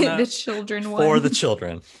 No. The children won. For the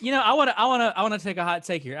children. I want to take a hot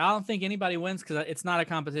take here. I don't think anybody wins because it's not a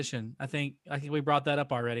competition. I think we brought that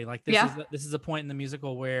up already. Like this is a point in the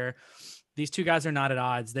musical where these two guys are not at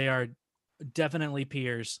odds. They are definitely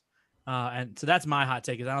peers. And so that's my hot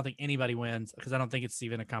take, is I don't think anybody wins because I don't think it's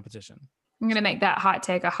even a competition. I'm going to make that hot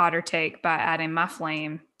take a hotter take by adding my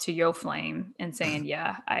flame to your flame and saying,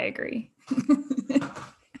 yeah, I agree.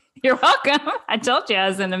 You're welcome. I told you I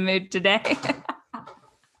was in the mood today.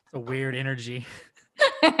 It's a weird energy.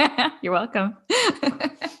 You're welcome.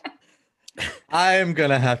 I'm going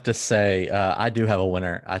to have to say, I do have a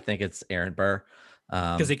winner. I think it's Aaron Burr.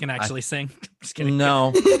 Because he can actually sing. Just kidding.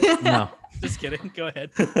 No. Just kidding. Go ahead.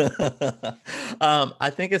 I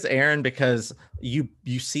think it's Aaron because you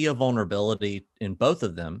see a vulnerability in both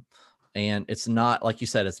of them, and it's not, like you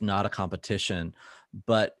said, it's not a competition,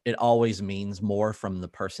 but it always means more from the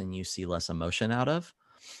person you see less emotion out of.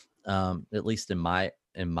 At least in my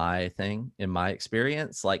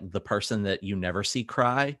experience, like the person that you never see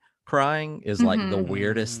crying is like the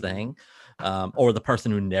weirdest thing. Or the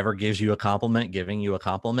person who never gives you a compliment, giving you a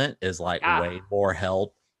compliment is like way more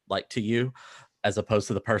held like to you, as opposed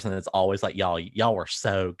to the person that's always like, y'all were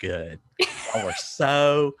so good. Y'all were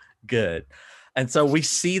so good. And so we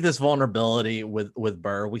see this vulnerability with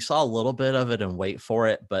Burr. We saw a little bit of it in Wait For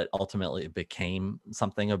It, but ultimately it became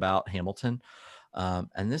something about Hamilton.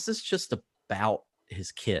 And this is just about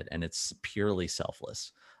his kid, and it's purely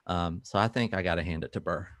selfless. So I think I got to hand it to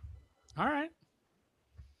Burr. All right.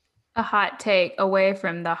 A hot take away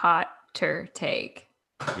from the hotter take.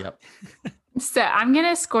 Yep. So I'm going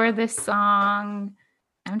to score this song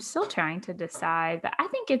I'm still trying to decide, but I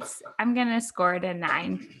think I'm going to score it a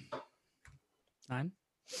 9. 9.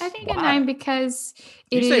 I think Why? a 9 because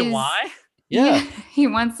Did it you say is. why? Yeah. He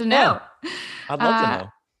wants to know. I'd love to know.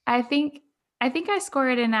 I think I score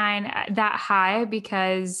it a 9 that high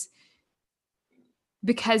because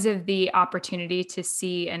of the opportunity to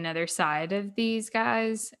see another side of these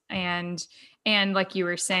guys, and like you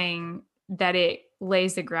were saying, that it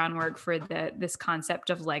lays the groundwork for this concept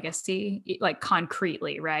of legacy, like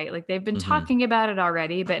concretely, right? Like they've been talking about it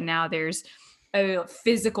already, but now there's a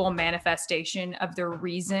physical manifestation of the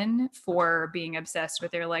reason for being obsessed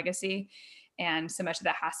with their legacy. And so much of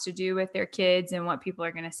that has to do with their kids and what people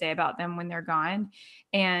are going to say about them when they're gone.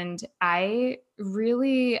 And I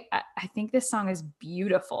think this song is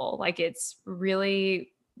beautiful. Like it's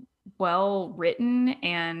really well written.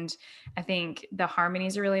 And I think the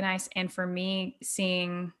harmonies are really nice. And for me,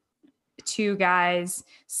 seeing two guys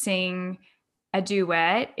sing a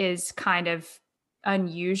duet is kind of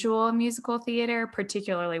unusual in musical theater,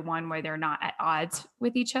 particularly one where they're not at odds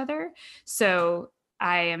with each other. So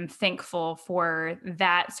I am thankful for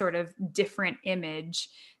that sort of different image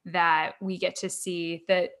that we get to see,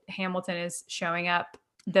 that Hamilton is showing up.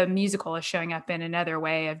 The musical is showing up in another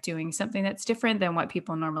way of doing something that's different than what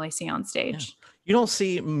people normally see on stage. Yeah. You don't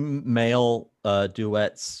see male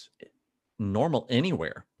duets normal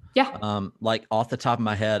anywhere. Yeah. Like off the top of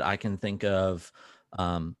my head, I can think of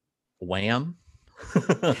Wham.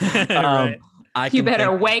 Right. You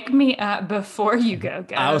better wake me up before you go.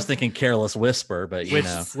 I was thinking Careless Whisper, but you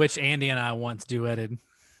know, which Andy and I once duetted.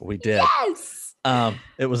 we did. Yes.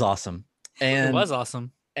 It was awesome. And it was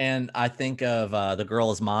awesome. And I think of The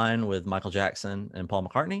Girl Is Mine with Michael Jackson and Paul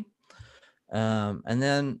McCartney. And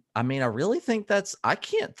then, I mean, I really think I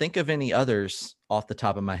can't think of any others off the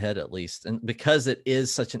top of my head, at least. And because it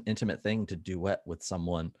is such an intimate thing to duet with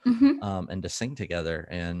someone and to sing together.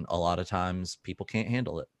 And a lot of times people can't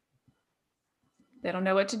handle it. They don't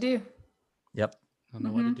know what to do. Yep. Don't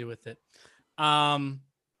know what to do with it.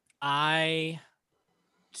 I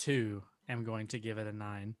too am going to give it a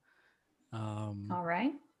 9. All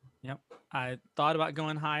right. Yep. I thought about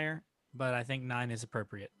going higher, but I think 9 is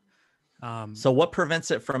appropriate. So what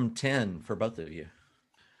prevents it from 10 for both of you?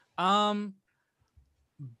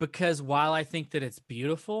 Because while I think that it's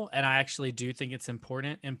beautiful, and I actually do think it's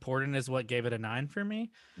important is what gave it a 9 for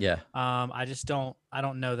me. Yeah. I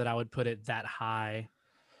don't know that I would put it that high.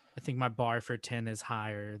 I think my bar for 10 is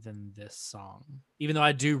higher than this song, even though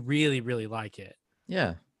I do really, really like it.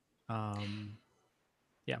 Yeah.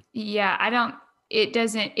 Yeah.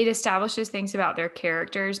 It establishes things about their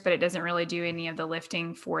characters, but it doesn't really do any of the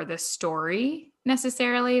lifting for the story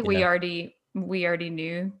necessarily. Yeah. We already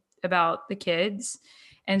knew about the kids.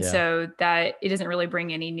 And so that it doesn't really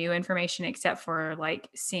bring any new information except for like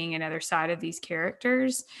seeing another side of these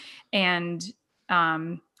characters. And,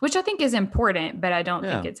 which I think is important, but I don't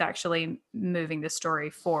think it's actually moving the story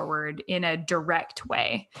forward in a direct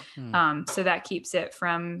way. So that keeps it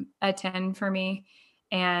from a 10 for me.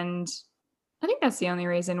 And I think that's the only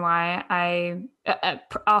reason why I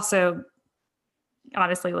also,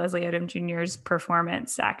 honestly, Leslie Odom Jr.'s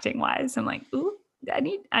performance acting wise, I'm like, ooh, I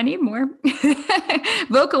need more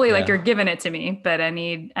vocally, like you're giving it to me, but I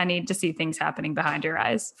need to see things happening behind your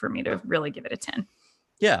eyes for me to really give it a 10.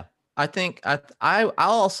 Yeah. I think I'm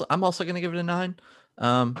also going to give it a 9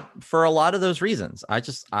 for a lot of those reasons. I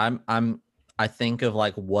think of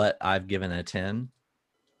like what I've given a 10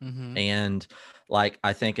 and like,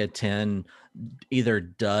 I think a 10 either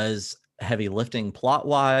does heavy lifting plot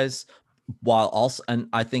wise, while also, and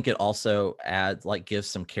I think it also gives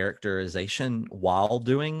some characterization while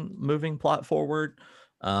moving plot forward,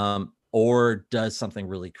 or does something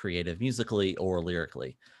really creative musically or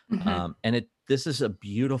lyrically. And this is a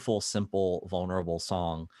beautiful, simple, vulnerable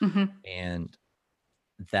song. And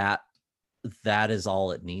that is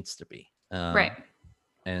all it needs to be. Right.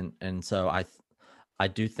 And so I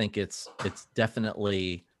do think it's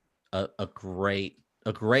definitely a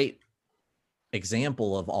great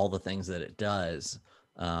example of all the things that it does,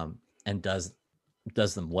 and does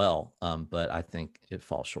them well. But I think it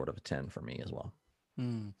falls short of a 10 for me as well.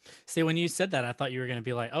 See, when you said that, I thought you were going to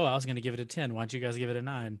be like, oh, I was going to give it a 10. Why don't you guys give it a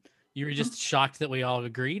 9? You were just shocked that we all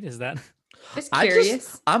agreed? Is that? Just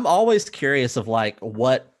curious. I'm always curious of like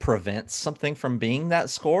what prevents something from being that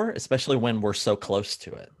score, especially when we're so close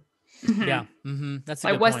to it. Yeah. That's a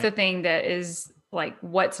like, good what's point. the thing that is like,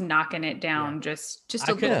 what's knocking it down just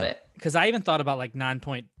a little bit? Because I even thought about like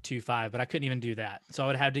 9.25, but I couldn't even do that. So I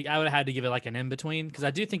would have had to give it like an in between, because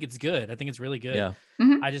I do think it's good. I think it's really good. Yeah.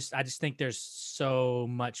 I just think there's so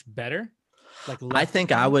much better. Like I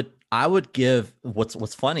think I would give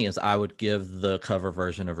what's funny is I would give the cover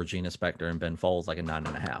version of Regina Spektor and Ben Folds like a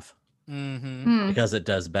 9.5 because it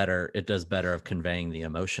does better. It does better of conveying the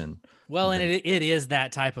emotion. Well, and it is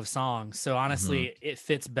that type of song. So honestly, it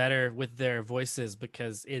fits better with their voices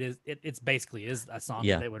because it's basically is a song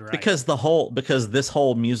that they would write. Because this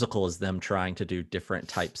whole musical is them trying to do different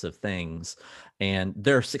types of things, and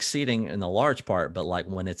they're succeeding in the large part. But like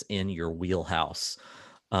when it's in your wheelhouse,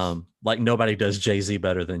 like nobody does Jay-Z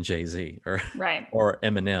better than Jay-Z or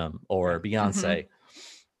Eminem or Beyonce.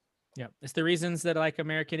 Yeah, it's the reasons that like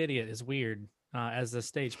American Idiot is weird as a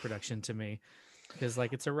stage production to me. Because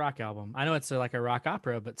like it's a rock album. I know it's like a rock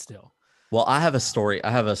opera, but still. Well, I have a story.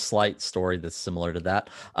 I have a slight story that's similar to that.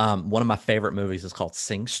 One of my favorite movies is called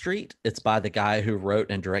Sing Street. It's by the guy who wrote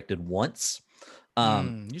and directed Once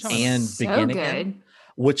and Begin Again,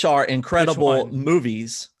 which are incredible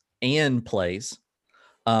movies and plays.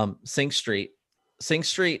 Sing Street. Sing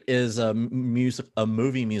Street is a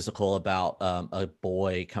movie musical about a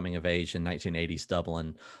boy coming of age in 1980s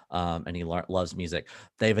Dublin, and he loves music.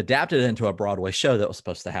 They've adapted it into a Broadway show that was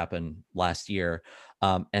supposed to happen last year,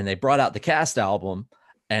 and they brought out the cast album,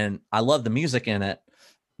 and I love the music in it,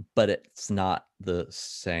 but it's not the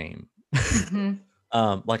same.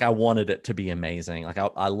 Like I wanted it to be amazing. Like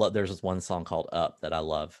I love. There's this one song called Up that I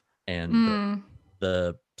love, and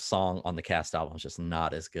the song on the cast album is just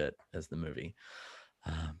not as good as the movie.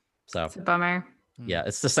 So it's a bummer. Yeah,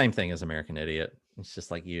 it's the same thing as American Idiot. It's just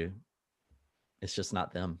like it's just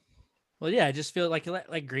not them. Well, yeah, I just feel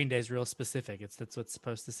like Green Day's real specific. That's what it's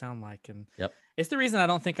supposed to sound like, and it's the reason I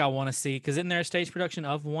don't think I want to see, because isn't there a stage production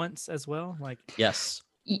of Once as well? Like yes,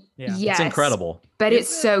 yes, it's incredible, but it's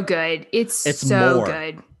so good. It's so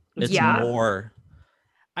good. It's more.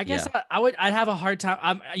 I guess I'd have a hard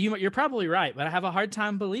time. You're probably right, but I have a hard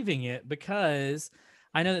time believing it because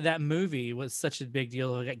I know that movie was such a big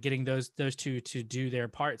deal, getting those two to do their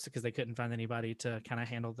parts because they couldn't find anybody to kind of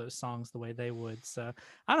handle those songs the way they would. So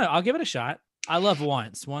I don't know. I'll give it a shot. I love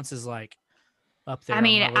Once. Once is like up there. I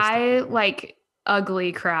mean, I like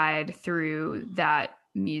ugly cried through that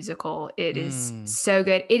musical. It is so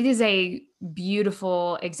good. It is a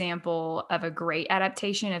beautiful example of a great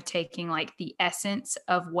adaptation of taking like the essence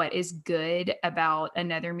of what is good about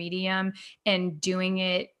another medium and doing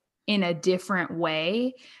it in a different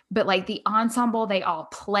way. But like the ensemble, they all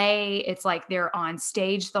play. It's like they're on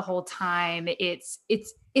stage the whole time. It's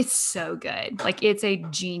so good. Like it's a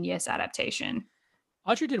genius adaptation.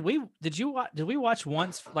 Audrey, did we watch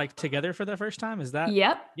Once like together for the first time? Is that?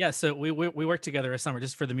 Yep. Yeah. So we worked together a summer,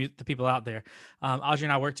 just for the people out there. Audrey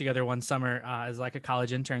and I worked together one summer as like a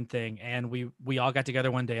college intern thing, and we all got together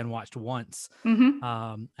one day and watched Once. And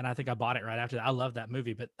I think I bought it right after that. I love that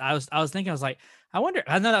movie, but I was thinking, I was like, I wonder.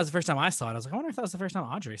 I know that was the first time I saw it. I was like, I wonder if that was the first time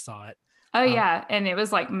Audrey saw it. Oh yeah, and it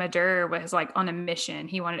was like Madur was like on a mission.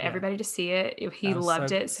 He wanted everybody to see it. He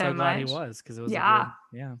loved it so much. Glad he was, because it was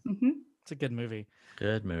it's a good movie.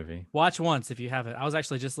 Good movie. Watch Once if you haven't. I was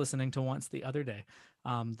actually just listening to Once the other day,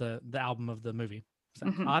 the album of the movie.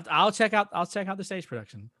 So I'll check out the stage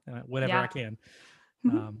production whenever I can.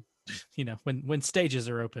 When stages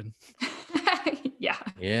are open. Yeah.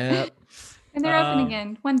 And they're open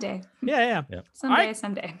again one day. Yeah. Someday.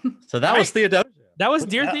 So that was Theodosia. That was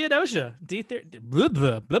Dear Theodosia. Dear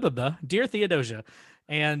Theodosia.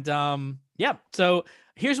 And so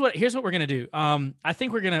here's what we're gonna do. I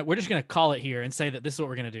think we're just gonna call it here and say that this is what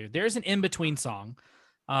we're gonna do. There's an in-between song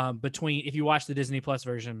between, if you watch the Disney Plus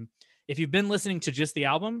version. If you've been listening to just the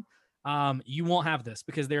album, you won't have this,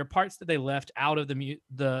 because there are parts that they left out of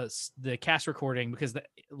the cast recording because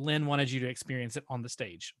Lynn wanted you to experience it on the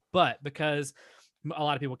stage. But because a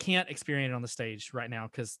lot of people can't experience it on the stage right now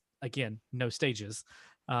because, again, no stages.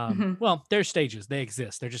 Well, there's stages. They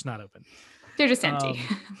exist. They're just not open. They're just empty.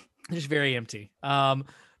 They're just very empty.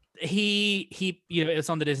 He it's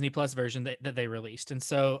on the Disney Plus version that they released. And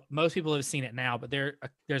so most people have seen it now, but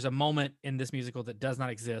there's a moment in this musical that does not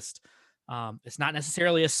exist. It's not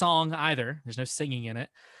necessarily a song either. There's no singing in it.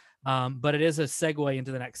 But it is a segue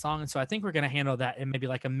into the next song. And so I think we're going to handle that in maybe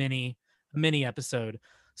like a mini episode.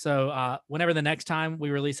 So whenever the next time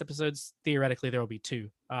we release episodes, theoretically there will be two,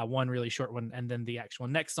 one really short one, and then the actual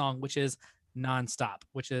next song, which is Nonstop,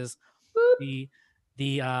 which is what would be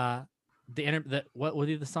the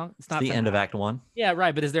song? It's not the end of Act 1. Yeah,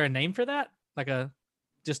 right. But is there a name for that? Like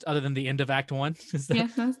just other than the end of Act 1? Yeah,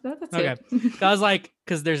 that's okay. it. I was like,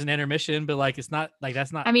 because there's an intermission, but like it's not like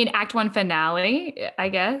that's not. I mean, Act 1 finale, I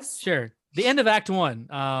guess. Sure, the end of Act 1.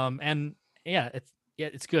 And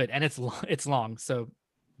it's good, and it's long, so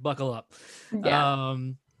buckle up. Yeah.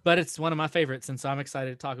 But it's one of my favorites, and so I'm excited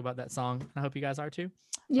to talk about that song. I hope you guys are too.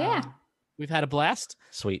 Yeah. We've had a blast.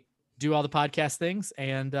 Sweet. Do all the podcast things,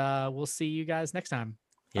 and we'll see you guys next time.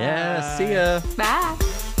 Yeah. Bye. See ya. Bye.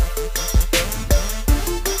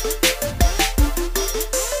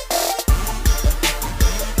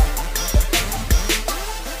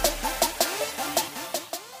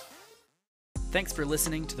 Thanks for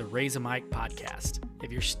listening to the Raise a Mic podcast.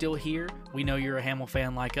 If you're still here, we know you're a Hamill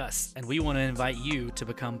fan like us, and we want to invite you to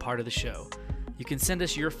become part of the show. You can send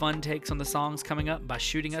us your fun takes on the songs coming up by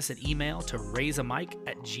shooting us an email to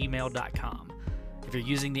raiseamic@gmail.com. If you're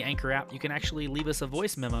using the Anchor app, you can actually leave us a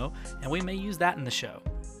voice memo, and we may use that in the show.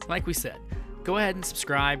 Like we said, go ahead and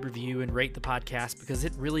subscribe, review, and rate the podcast because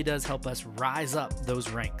it really does help us rise up those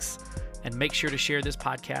ranks. And make sure to share this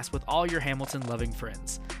podcast with all your Hamilton-loving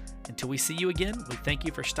friends. Until we see you again, we thank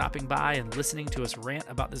you for stopping by and listening to us rant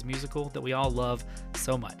about this musical that we all love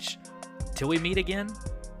so much. Till we meet again,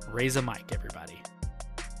 raise a mic, everybody.